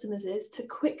my customers is to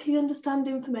quickly understand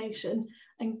information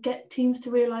and get teams to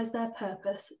realise their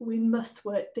purpose, we must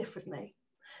work differently.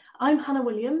 I'm Hannah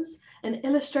Williams, an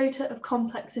illustrator of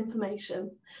complex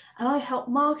information, and I help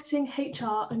marketing,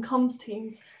 HR and comms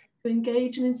teams to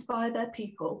engage and inspire their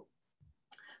people.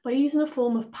 By using a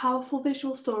form of powerful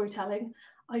visual storytelling,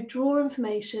 I draw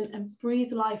information and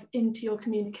breathe life into your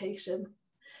communication.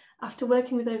 After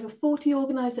working with over 40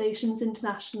 organisations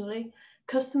internationally,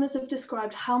 customers have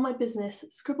described how my business,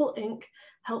 Scribble Inc.,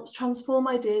 helps transform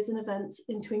ideas and events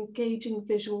into engaging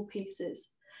visual pieces.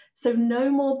 So no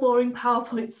more boring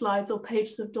PowerPoint slides or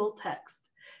pages of dull text.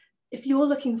 If you're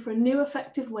looking for a new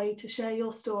effective way to share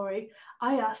your story,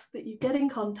 I ask that you get in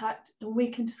contact and we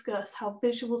can discuss how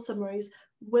visual summaries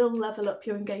will level up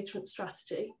your engagement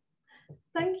strategy.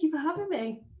 Thank you for having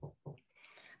me.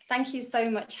 Thank you so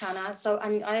much, Hannah. So,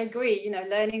 and I agree, you know,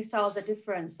 learning styles are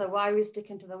different. So why are we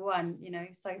sticking to the one, you know?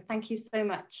 So thank you so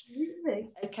much. Really?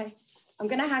 Okay, I'm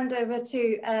going to hand over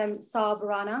to Saab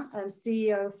Rana,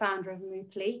 CEO, founder of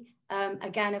Mooply.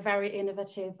 Again, a very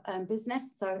innovative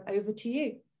business. So over to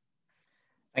you.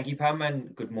 Thank you, Pam,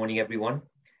 and good morning, everyone.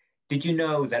 Did you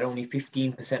know that only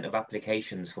 15% of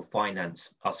applications for finance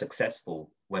are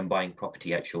successful when buying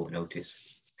property at short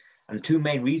notice? And the two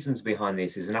main reasons behind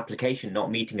this is an application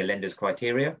not meeting a lender's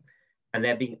criteria and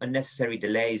there being unnecessary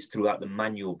delays throughout the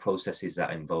manual processes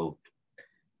that are involved.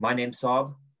 My name's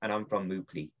Saab and I'm from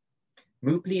Mooply.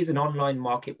 Mooply is an online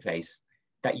marketplace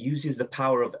that uses the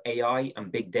power of AI and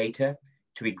big data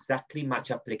to exactly match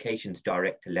applications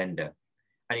direct to lender.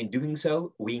 And in doing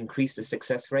so, we increase the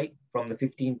success rate from the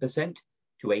 15%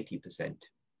 to 80%.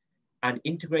 And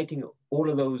integrating all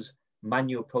of those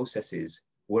manual processes,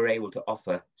 we're able to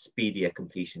offer speedier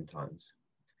completion times.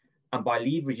 And by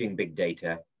leveraging big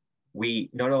data, we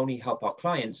not only help our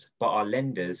clients, but our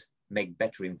lenders make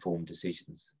better informed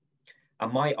decisions.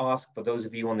 And my ask for those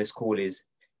of you on this call is,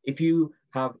 if you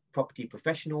have property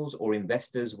professionals or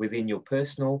investors within your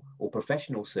personal or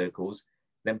professional circles,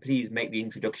 then please make the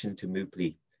introduction to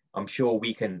Mooply. I'm sure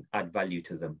we can add value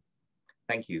to them.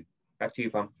 Thank you. Back to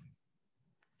you, Pam.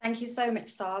 Thank you so much,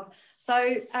 Saab.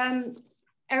 So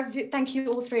thank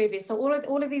you, all three of you. So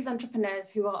all of these entrepreneurs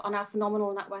who are on our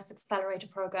phenomenal NatWest Accelerator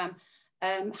program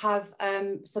have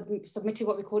submitted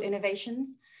what we call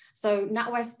innovations. So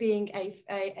NatWest being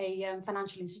a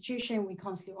financial institution, we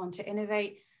constantly want to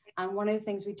innovate. And one of the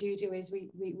things we do is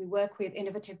we work with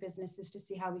innovative businesses to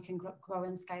see how we can grow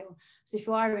and scale. So if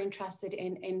you are interested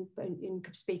in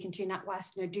speaking to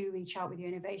NatWest, you know, do reach out with your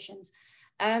innovations.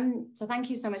 So thank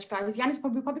you so much, guys. Yannis,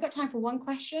 we probably got time for one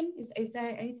question. Is there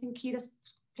anything key that's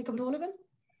applicable to all of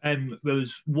them? There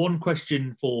was one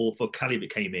question for Kali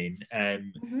that came in,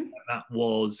 and that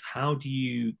was, how do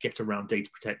you get around data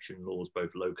protection laws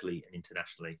both locally and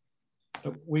internationally?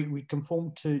 We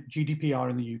conform to GDPR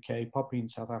in the UK, POPI in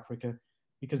South Africa,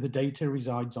 because the data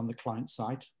resides on the client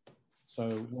site.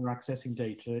 So we're accessing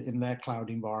data in their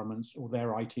cloud environments or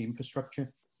their IT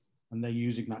infrastructure, and they're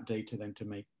using that data then to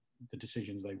make the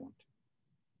decisions they want.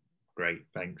 Great,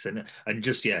 thanks. And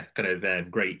just, yeah, kind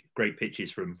of great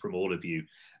pitches from all of you.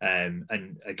 And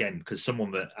again, because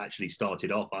someone that actually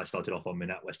started off on the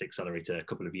NatWest Accelerator a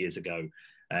couple of years ago,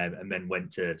 and then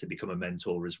went to become a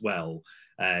mentor as well.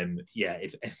 Yeah,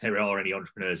 if there are any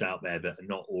entrepreneurs out there that are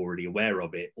not already aware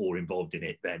of it or involved in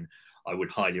it, then I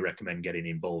would highly recommend getting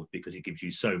involved, because it gives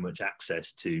you so much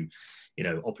access to, you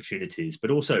know, opportunities, but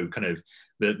also kind of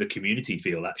the community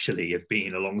feel actually of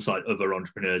being alongside other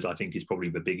entrepreneurs, I think is probably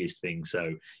the biggest thing.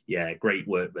 So yeah, great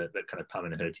work that kind of Pam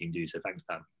and her team do. So thanks,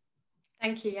 Pam.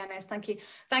 Thank you, Yannis. Thank you.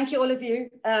 Thank you all of you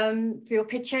for your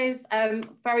pitches.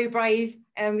 Very brave.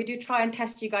 We do try and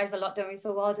test you guys a lot, don't we?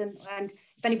 So well done. And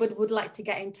if anybody would like to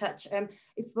get in touch,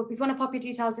 if you want to pop your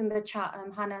details in the chat,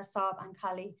 Hannah, Saab and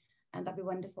Kali, and that'd be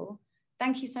wonderful.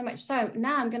 Thank you so much. So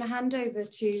now I'm going to hand over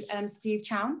to Steve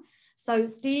Chown. So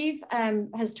Steve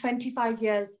has 25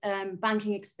 years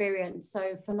banking experience,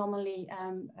 so phenomenally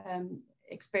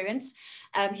experienced.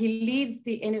 He leads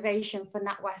the innovation for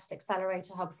NatWest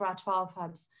Accelerator Hub for our 12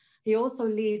 hubs. He also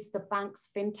leads the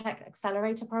bank's FinTech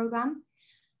Accelerator program.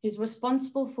 He's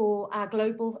responsible for our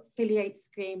global affiliate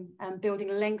scheme and building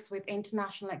links with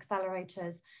international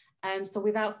accelerators. So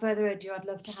without further ado, I'd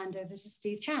love to hand over to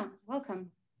Steve Chown.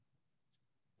 Welcome.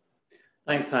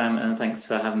 Thanks, Pam, and thanks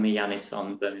for having me, Yanis,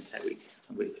 on Birmingham Tech Week.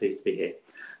 I'm really pleased to be here.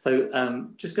 So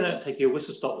just going to take you a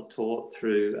whistle-stop tour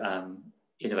through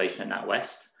innovation at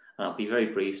NatWest. And I'll be very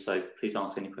brief, so please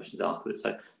ask any questions afterwards.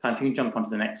 So Pam, if you can jump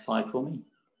onto the next slide for me.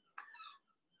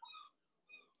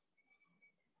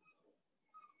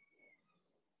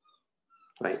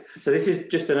 Great. So this is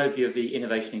just an overview of the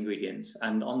innovation ingredients.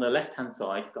 And on the left-hand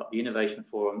side, you've got the Innovation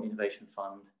Forum, Innovation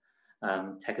Fund,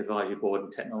 Tech Advisory Board,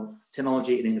 and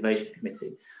Technology and Innovation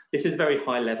Committee. This is very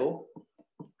high level.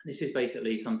 This is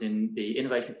basically something the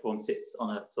Innovation Forum sits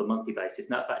on a sort of monthly basis,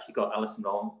 and that's actually got Alison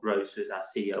Rose, who's our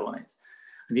CEO, on it.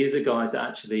 And these are the guys that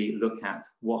actually look at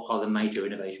what are the major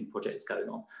innovation projects going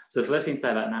on. So the first thing to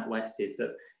say about NatWest is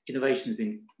that innovation has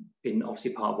been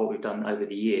obviously part of what we've done over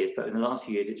the years, but in the last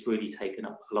few years, it's really taken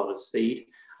up a lot of speed,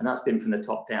 and that's been from the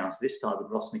top down. So this started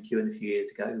with Ross McEwen a few years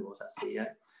ago, who was our CEO,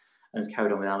 and has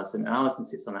carried on with Alison. And Alison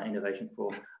sits on that innovation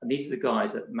forum. And these are the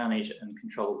guys that manage and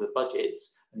control the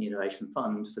budgets and the innovation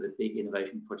fund for the big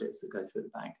innovation projects that go through the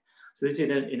bank. So this is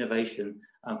an innovation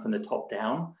from the top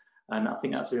down. And I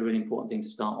think that's a really important thing to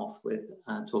start off with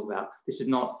and talk about. This is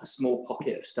not a small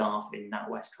pocket of staff in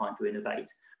NatWest trying to innovate,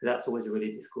 because that's always a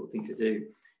really difficult thing to do.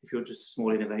 If you're just a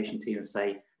small innovation team of,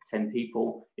 say, 10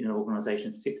 people in an organisation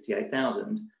of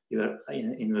 68,000, you're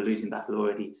in a losing battle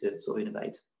already to sort of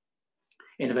innovate.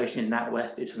 Innovation in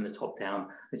NatWest is from the top down.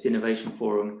 This innovation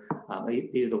forum,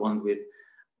 these are the ones with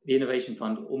the innovation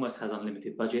fund almost has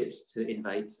unlimited budgets to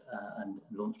innovate and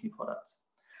launch new products.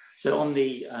 So on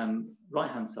the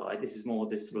right-hand side, this is more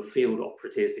the sort of field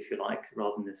operatives, if you like,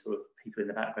 rather than the sort of people in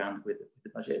the background with the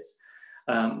budgets.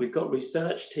 We've got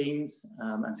research teams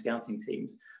and scouting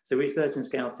teams. So research and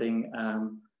scouting,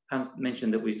 Pam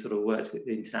mentioned that we've sort of worked with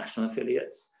the international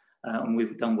affiliates, and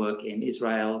we've done work in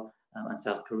Israel and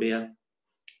South Korea.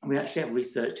 And we actually have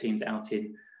research teams out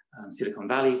in Silicon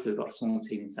Valley, so we've got a small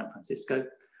team in San Francisco.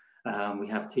 We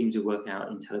have teams who work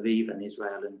out in Tel Aviv and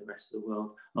Israel and the rest of the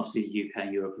world, and obviously the UK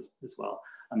and Europe as well.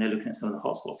 And they're looking at some of the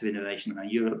hotspots of innovation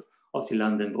around Europe, obviously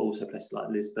London, but also places like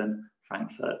Lisbon,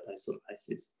 Frankfurt, those sort of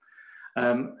places.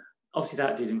 Obviously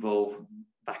that did involve,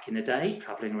 back in the day,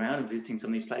 traveling around and visiting some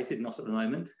of these places, not at the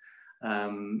moment.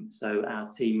 So our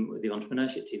team, the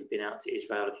entrepreneurship team, have been out to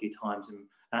Israel a few times and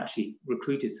actually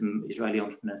recruited some Israeli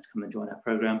entrepreneurs to come and join our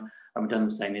program. And we've done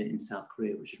the same in South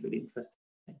Korea, which is really interesting.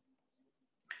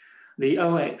 The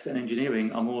OX and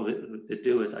engineering are more the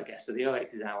doers, I guess. So the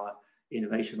OX is our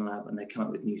innovation lab, and they come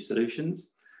up with new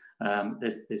solutions.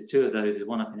 There's two of those. There's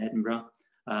one up in Edinburgh,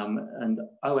 and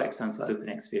OX stands for Open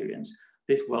Experience.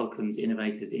 This welcomes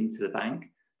innovators into the bank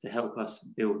to help us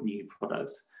build new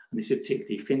products. And this is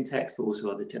particularly fintechs, but also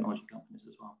other technology companies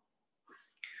as well.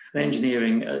 And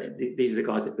engineering, these are the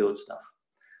guys that build stuff.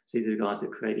 So these are the guys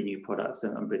that create the new products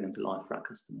and bring them to life for our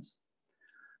customers.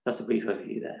 That's a brief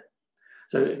overview there.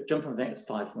 So jump on the next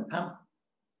slide for me, Pam.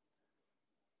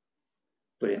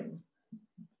 Brilliant.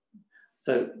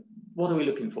 So what are we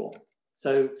looking for?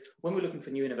 So when we're looking for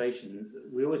new innovations,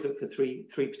 we always look for three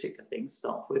particular things to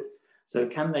start off with. So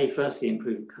can they firstly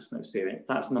improve customer experience?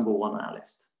 That's number one on our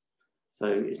list. So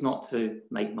it's not to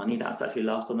make money, that's actually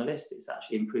last on the list, it's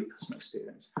actually improve customer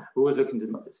experience. We're always looking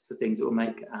for things that will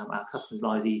make our customers'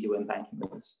 lives easier when banking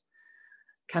with us.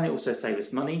 Can it also save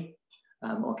us money,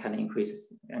 or can it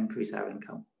increase our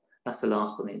income? That's the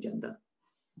last on the agenda.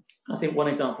 I think one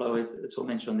example I always sort of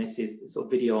mention on this is sort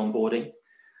of video onboarding.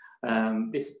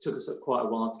 This took us quite a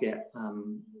while to get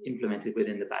implemented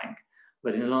within the bank,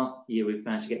 but in the last year we've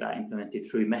managed to get that implemented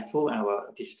through Metal, our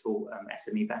digital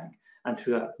SME bank, and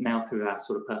now through our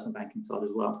sort of personal banking side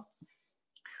as well.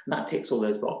 And that ticks all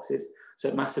those boxes. So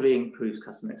it massively improves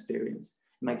customer experience.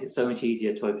 It makes it so much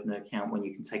easier to open an account when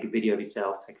you can take a video of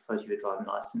yourself, take a photo of your driving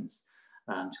license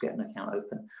to get an account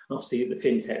open. And obviously the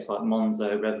fintechs like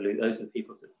Monzo, Revolut, those are the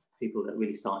people that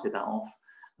really started that off.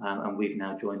 And we've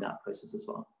now joined that process as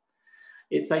well.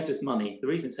 It saves us money. The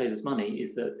reason it saves us money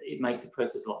is that it makes the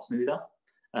process a lot smoother.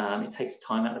 It takes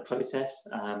time out of the process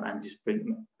and just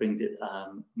brings it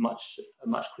much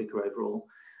quicker overall.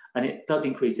 And it does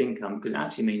increase income because it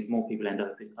actually means more people end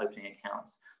up opening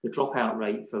accounts. The dropout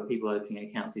rate for people opening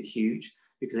accounts is huge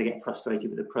because they get frustrated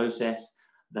with the process.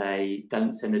 they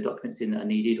don't send the documents in that are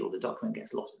needed, or the document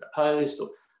gets lost in the post, or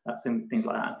that's things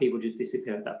like that. And people just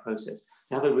disappear at that process.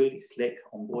 To have a really slick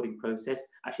onboarding process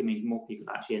actually means more people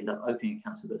actually end up opening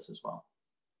accounts with us as well.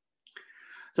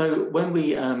 So when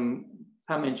we, Pam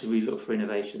mentioned we look for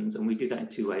innovations, and we do that in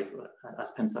two ways.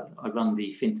 As Pam said, I run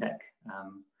the FinTech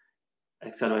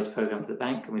Accelerator program for the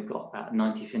bank, and we've got about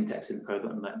 90 fintechs in the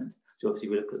program at the moment. So obviously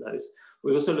we look at those.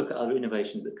 We also look at other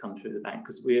innovations that come through the bank,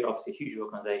 because we're obviously a huge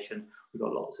organisation. We've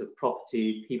got lots of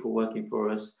property, people working for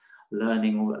us,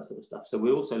 learning, all that sort of stuff. So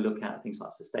we also look at things like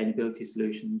sustainability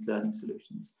solutions, learning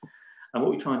solutions. And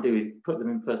what we try and do is put them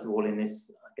in, first of all, in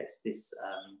this, I guess, this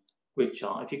grid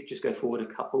chart. If you could just go forward a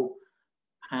couple,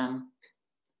 Pam.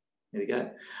 There we go.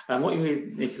 And what you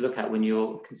really need to look at when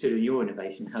you're considering your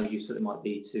innovation, how useful it might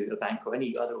be to a bank or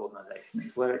any other organisation,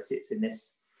 is where it sits in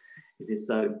this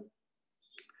zone.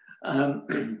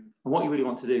 And what you really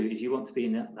want to do is you want to be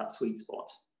in that sweet spot.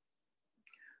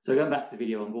 So going back to the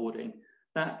video onboarding,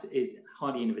 that is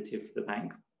highly innovative for the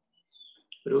bank,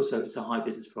 but also it's a high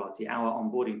business priority. Our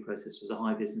onboarding process was a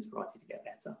high business priority to get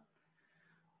better.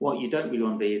 What you don't really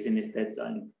want to be is in this dead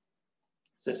zone.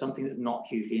 So something that's not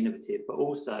hugely innovative, but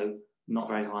also not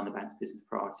very high on the bank's business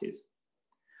priorities.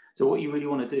 So what you really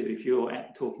want to do, if you're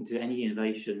talking to any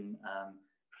innovation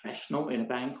professional in a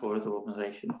bank or other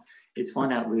organisation, is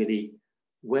find out really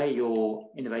where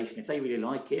your innovation, if they really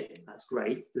like it, that's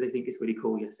great. Do they think it's really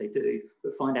cool? Yes, they do.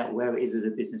 But find out where it is as a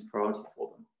business priority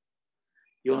for them.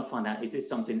 You want to find out, is this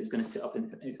something that's going to sit up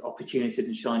in its opportunities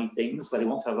and shiny things where they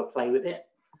want to have a play with it?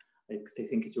 They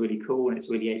think it's really cool and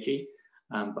it's really edgy.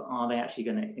 But are they actually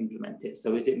going to implement it?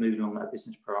 So is it moving on that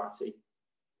business priority?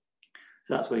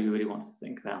 So that's where you really want to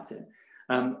think about it.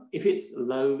 If it's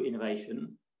low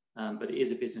innovation, but it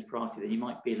is a business priority, then you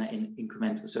might be in that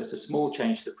incremental. So it's a small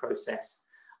change to the process.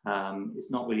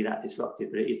 It's not really that disruptive,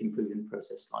 but it is improving the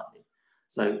process slightly.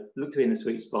 So look to be in the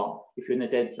sweet spot. If you're in the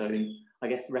dead zone, I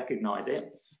guess recognize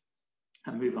it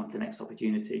and move on to the next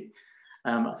opportunity.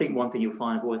 I think one thing you'll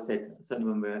find, I've always said,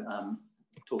 certainly when we're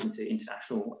talking to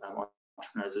international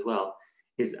entrepreneurs as well,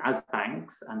 is as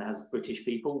banks and as British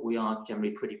people, we are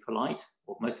generally pretty polite,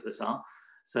 or most of us are.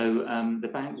 So the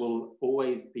bank will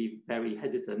always be very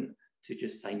hesitant to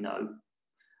just say no.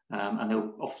 And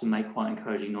they'll often make quite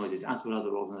encouraging noises, as will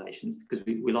other organisations, because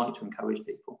we like to encourage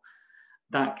people.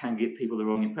 That can give people the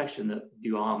wrong impression that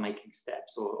you are making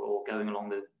steps or going along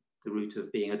the route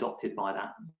of being adopted by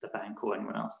the bank or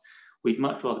anyone else. We'd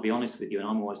much rather be honest with you, and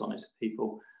I'm always honest with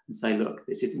people, and say, look,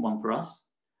 this isn't one for us.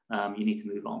 You need to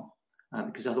move on.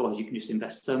 Because otherwise you can just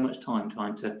invest so much time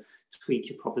trying to tweak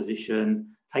your proposition,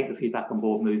 take the feedback on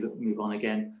board, move on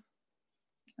again,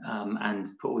 and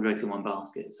put all your eggs in one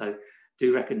basket. So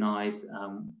do recognise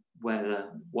whether,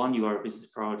 one, you are a business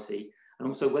priority, and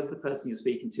also whether the person you're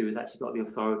speaking to has actually got the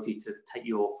authority to take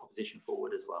your proposition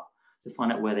forward as well. So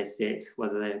find out where they sit,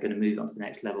 whether they're going to move on to the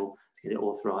next level to get it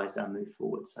authorised and move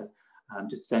forward. So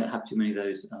just don't have too many of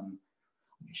those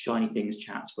shiny things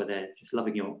chats where they're just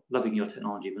loving your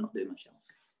technology but not doing much else.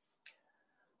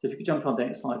 So if you could jump on to the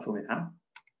next slide for me, Pam.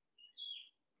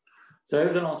 So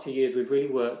over the last few years, we've really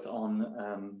worked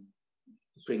on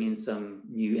bringing some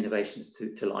new innovations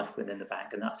to life within the bank,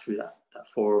 and that's through that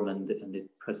forum and the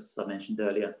process I mentioned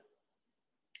earlier.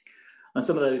 And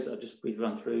some of those I'll just briefly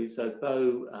run through. So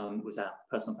Bo was our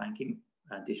personal banking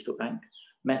digital bank.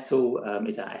 Metal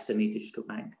is our SME digital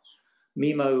bank.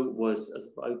 Mimo was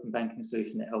an open banking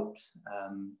solution that helped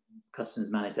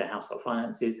customers manage their household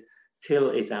finances.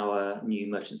 Till is our new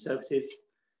merchant services.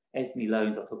 Esme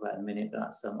Loans, I'll talk about in a minute, but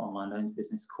that's online loans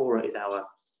business. Cora is our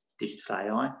digital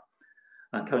AI.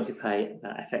 Currency Pay,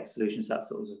 FX solutions, that's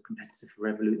sort of a competitor for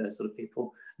Revolut, those sort of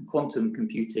people. And quantum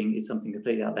computing is something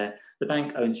completely out there. The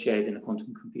bank owns shares in a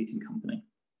quantum computing company.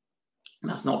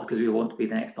 And that's not because we want to be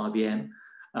the next IBM,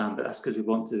 but that's because we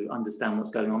want to understand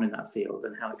what's going on in that field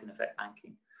and how it can affect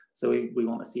banking. So we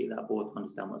want to see that board to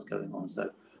understand what's going on. So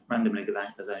randomly, the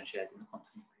bank has own shares in the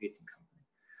quantum computing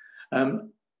company.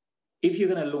 If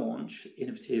you're going to launch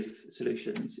innovative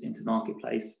solutions into the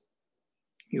marketplace,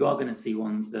 you are going to see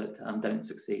ones that don't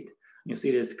succeed. And you'll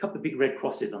see there's a couple of big red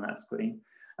crosses on that screen,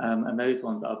 and those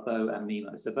ones are Bo and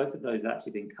Mimo. So both of those have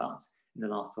actually been cut in the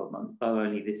last 12 months. Bo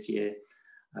only this year,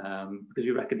 because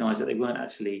we recognised that they weren't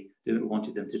actually doing what we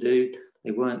wanted them to do.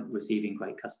 They weren't receiving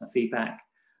great customer feedback,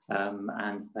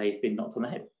 and they've been knocked on the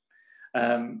head.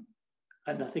 And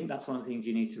I think that's one of the things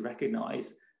you need to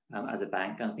recognise as a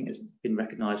bank, and I think it's been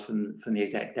recognised from the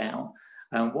exec down.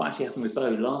 What actually happened with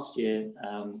Bo last year,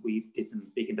 we did some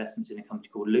big investments in a company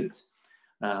called Loot.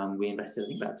 We invested, I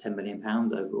think, about £10 million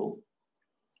overall.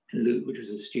 And Loot, which was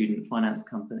a student finance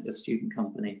company, a student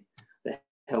company that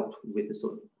helped with the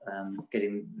sort of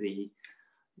getting the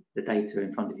data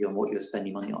in front of you on what you're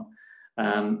spending money on.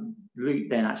 Root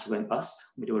then actually went bust.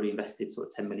 We'd already invested sort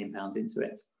of £10 million into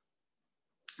it.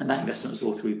 And that investment was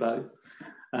all through Bow.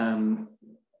 I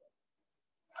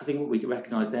think what we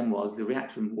recognised then was the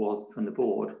reaction was from the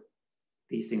board,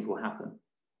 these things will happen.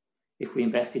 If we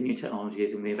invest in new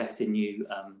technologies and we invest in new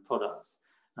products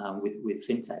with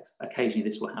fintechs, occasionally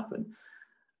this will happen.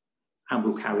 And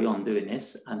we'll carry on doing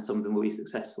this, and some of them will be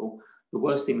successful. The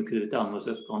worst thing we could have done was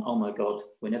have gone, oh my God,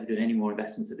 we're never doing any more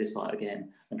investments of this site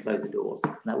again, and close the doors.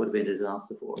 And that would have been a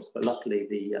disaster for us. But luckily,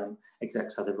 the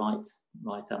execs had the right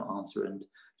answer and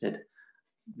said,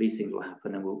 these things will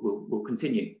happen and we'll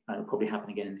continue, and it'll probably happen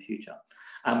again in the future.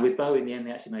 And with Bow, in the end,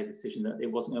 they actually made the decision that it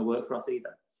wasn't going to work for us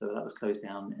either. So that was closed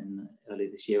down earlier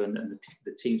this year, and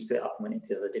the team split up and went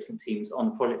into the different teams on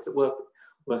the projects that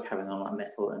were carrying on, like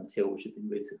Metal and Till, which have been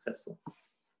really successful.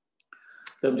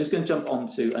 So I'm just going to jump on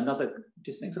to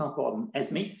just an example of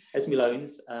ESME. ESME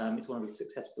Loans is one of the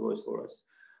success stories for us.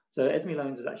 So ESME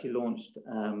Loans was actually launched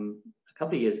a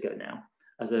couple of years ago now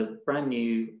as a brand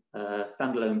new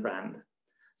standalone brand.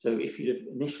 So if you'd have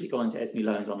initially gone into ESME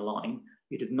Loans online,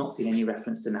 you'd have not seen any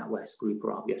reference to NatWest Group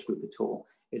or RBS Group at all.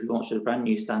 It's launched as a brand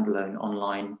new standalone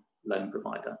online loan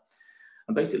provider.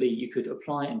 And basically you could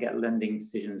apply and get lending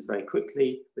decisions very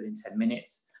quickly within 10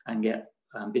 minutes and get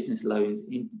business loans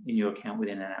in your account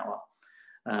within an hour.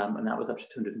 And that was up to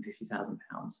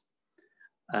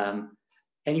 £250,000.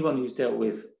 Anyone who's dealt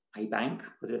with a bank,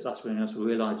 whether it's us or anyone else, will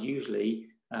realise usually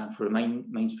for a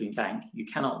mainstream bank, you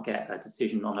cannot get a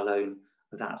decision on a loan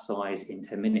of that size in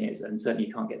 10 minutes, and certainly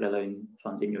you can't get the loan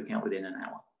funds in your account within an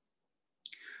hour.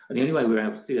 And the only way we were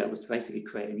able to do that was to basically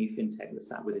create a new fintech that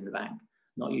sat within the bank,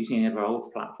 not using any of our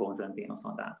old platforms or anything else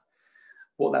like that.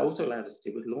 What that also allowed us to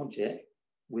do was launch it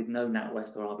with no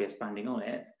NatWest or RBS branding on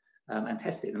it, and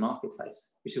test it in the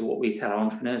marketplace, which is what we tell our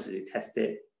entrepreneurs to do: test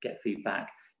it, get feedback,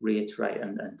 reiterate,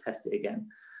 and test it again.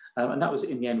 And that was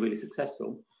in the end really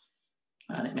successful,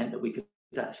 and it meant that we could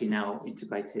actually now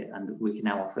integrate it, and we can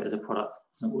now offer it as a product,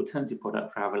 as an alternative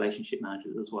product for our relationship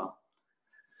managers as well.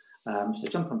 So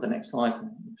jump on to the next slide,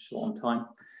 I'm short on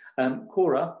time.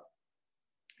 Cora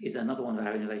is another one of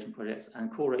our innovation projects, and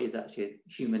Cora is actually a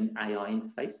human AI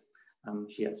interface.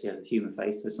 She actually has a human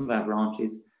face. So some of our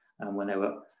branches, when they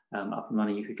were up and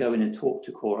running, you could go in and talk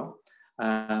to Cora.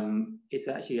 It's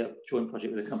actually a joint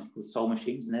project with a company called Soul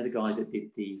Machines, and they're the guys that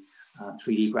did the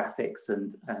 3D graphics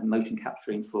and motion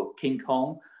capturing for King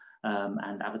Kong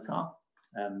and Avatar,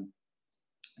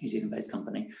 New Zealand-based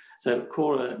company. So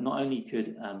Cora not only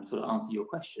could sort of answer your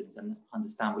questions and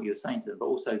understand what you're saying to them, but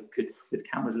also could, with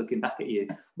cameras looking back at you,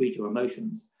 read your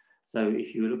emotions. So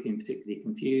if you were looking particularly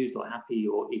confused or happy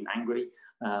or even angry,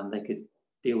 they could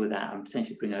deal with that and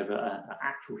potentially bring over an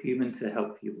actual human to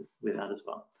help you with that as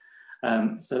well.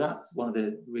 So that's one of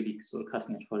the really sort of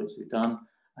cutting edge projects we've done.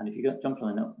 And if you jump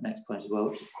on the next point as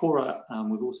well, Cora,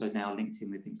 we've also now linked in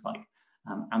with things like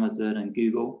Amazon and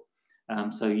Google.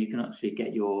 So you can actually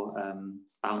get your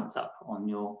balance up on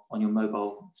your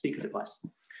mobile speaker device.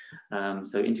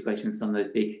 So integration with some of those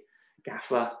big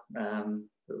GAFA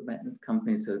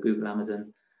companies, so Google,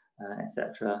 Amazon,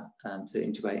 etc., to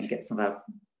integrate and get some of our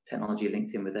technology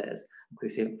linked in with theirs. We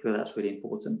feel that's really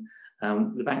important.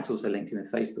 The bank's also linked in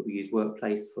with Facebook. We use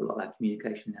Workplace for a lot of our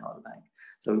communication now at the bank.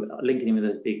 So linking in with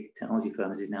those big technology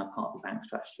firms is now part of the bank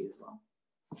strategy as well.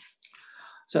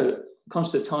 So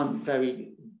conscious of time,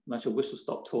 very much a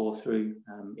whistle-stop tour through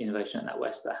innovation at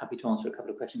NatWest, but happy to answer a couple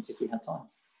of questions if we have time.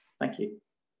 Thank you.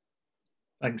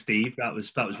 Thanks, Steve. That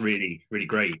was really, really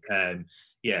great.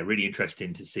 Yeah, really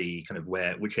interesting to see kind of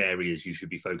which areas you should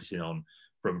be focusing on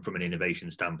from an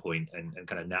innovation standpoint, and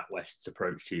kind of NatWest's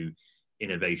approach to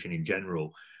innovation in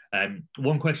general.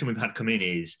 One question we've had come in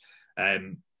is,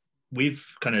 with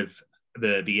kind of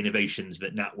the innovations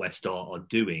that NatWest are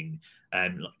doing,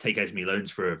 take ESME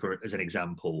Loans for as an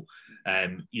example.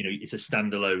 You know, it's a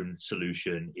standalone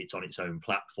solution. It's on its own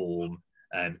platform,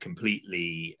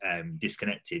 completely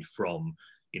disconnected from,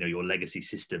 you know, your legacy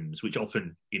systems, which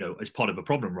often, you know, is part of a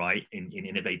problem, right, in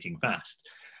innovating fast.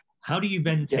 How do you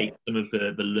then take some of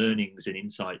the learnings and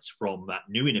insights from that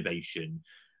new innovation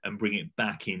and bring it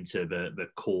back into the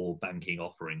core banking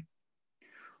offering?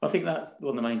 I think that's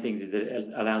one of the main things, is that it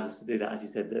allows us to do that. As you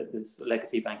said, there's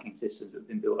legacy banking systems that have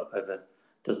been built up over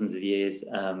dozens of years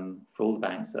for all the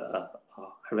banks that are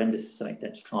horrendous to some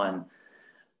extent to try and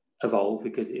evolve,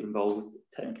 because it involves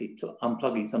technically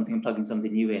unplugging something and plugging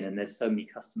something new in, and there's so many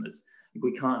customers.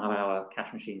 We can't have our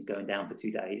cash machines going down for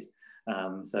 2 days,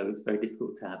 so it's very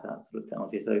difficult to have that sort of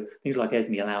technology. So things like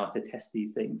ESME allow us to test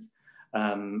these things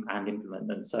and implement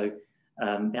them. So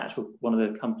One of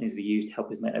the companies we used to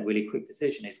help us make that really quick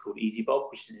decision is called EasyBob,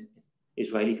 which is an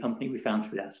Israeli company we found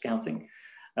through that scouting,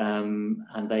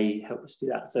 and they help us do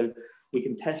that. So we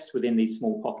can test within these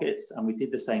small pockets, and we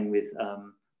did the same with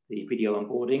the video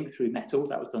onboarding through Metal.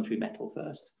 That was done through Metal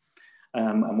first.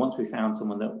 And once we found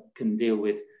someone that can deal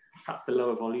with perhaps the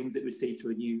lower volumes that we see to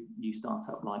a new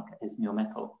startup like Esme or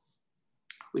Metal,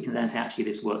 we can then say, actually,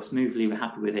 this works smoothly, we're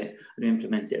happy with it, and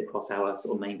implement it across our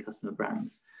sort of main customer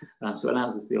brands. So it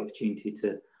allows us the opportunity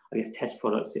to, I guess, test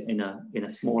products in a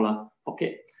smaller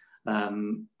pocket.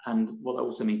 And what that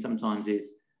also means sometimes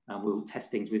is we'll test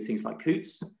things with things like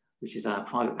Coots, which is our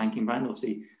private banking brand.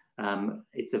 Obviously,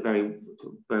 it's a very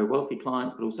wealthy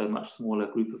clients, but also a much smaller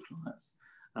group of clients.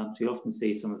 So you often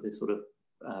see some of this sort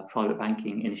of private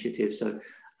banking initiatives. So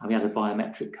we had a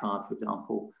biometric card, for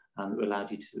example, that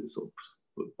allowed you to sort of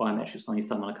put biometrics on your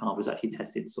thumb on a card, was actually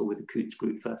tested sort of with the Coots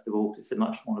group first of all, because it's a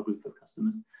much smaller group of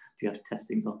customers to have to test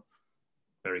things on.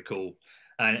 Very cool.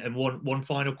 And one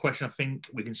final question I think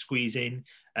we can squeeze in,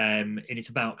 and it's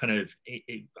about kind of,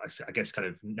 I guess, kind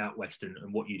of NatWest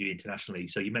and what you do internationally.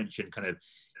 So you mentioned kind of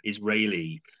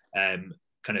Israeli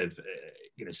kind of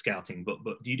scouting, but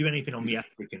do you do anything on the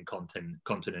African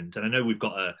continent? And I know we've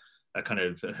got a kind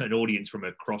of an audience from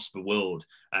across the world,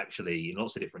 actually, in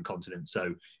lots of different continents.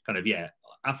 So kind of, yeah,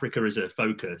 Africa is a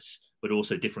focus, but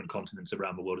also different continents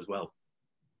around the world as well.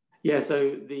 Yeah,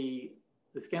 so the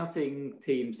scouting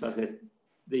team, so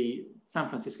the San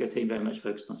Francisco team very much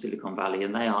focused on Silicon Valley,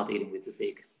 and they are dealing with the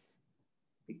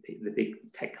big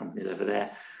tech companies over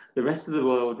there. The rest of the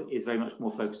world is very much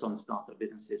more focused on startup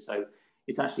businesses. So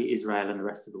it's actually Israel and the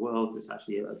rest of the world. It's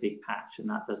actually a big patch, and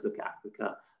that does look at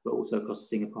Africa, but also across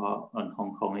Singapore and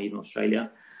Hong Kong and even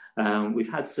Australia.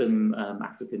 We've had some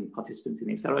African participants in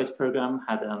the Accelerator program,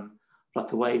 had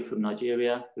Flutterwave from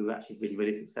Nigeria, who have actually been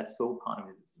really successful,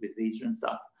 partnering with Visa and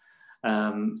stuff.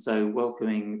 So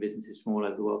welcoming businesses from all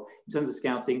over the world. In terms of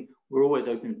scouting, we're always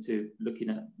open to looking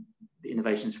at the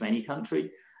innovations from any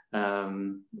country.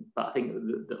 But I think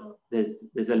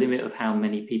there's a limit of how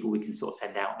many people we can sort of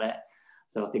send out there.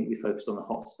 So I think we focused on the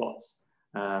hotspots.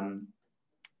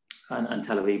 And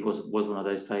Tel Aviv was one of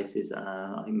those places.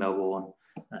 I think Melbourne,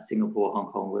 Singapore,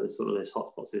 Hong Kong were sort of those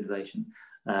hotspots of innovation.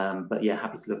 But yeah,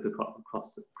 happy to look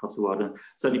across the world. And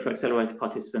certainly for Accelerator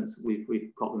participants,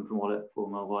 we've got them from all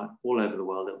over the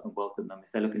world and welcome them.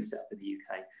 If they're looking to set up in the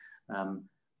UK,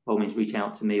 by all means, reach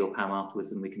out to me or Pam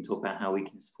afterwards, and we can talk about how we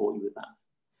can support you with that.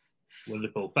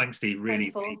 Wonderful. Thanks, Steve.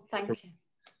 Really. Wonderful. Thank you.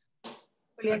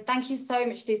 Brilliant. Thank you so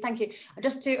much, Steve. Thank you.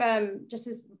 Just to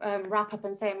wrap up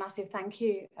and say a massive thank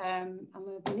you, and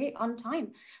we're nearly on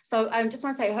time. So I just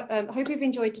want to say, I hope you've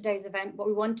enjoyed today's event. What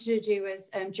we wanted to do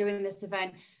is, during this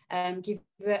event, give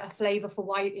you a flavour for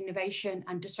why innovation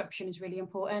and disruption is really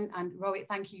important. And Rohit,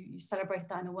 thank you. You celebrated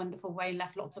that in a wonderful way,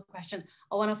 left lots of questions.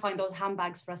 I want to find those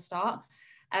handbags for a start.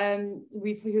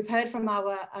 We've heard from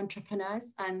our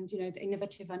entrepreneurs and the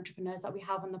innovative entrepreneurs that we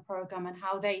have on the program, and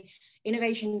how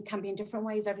innovation can be in different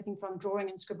ways, everything from drawing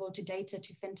and scribble to data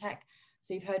to fintech.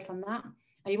 So you've heard from that,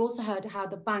 and you've also heard how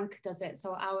the bank does it.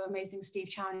 So our amazing Steve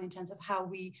Chown, in terms of how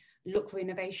we look for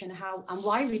innovation, how and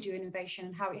why we do innovation,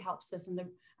 and how it helps us, and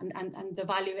the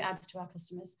value it adds to our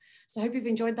customers. So I hope you've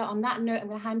enjoyed that. On that note, I'm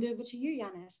going to hand over to you,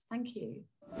 Yanis. Thank you.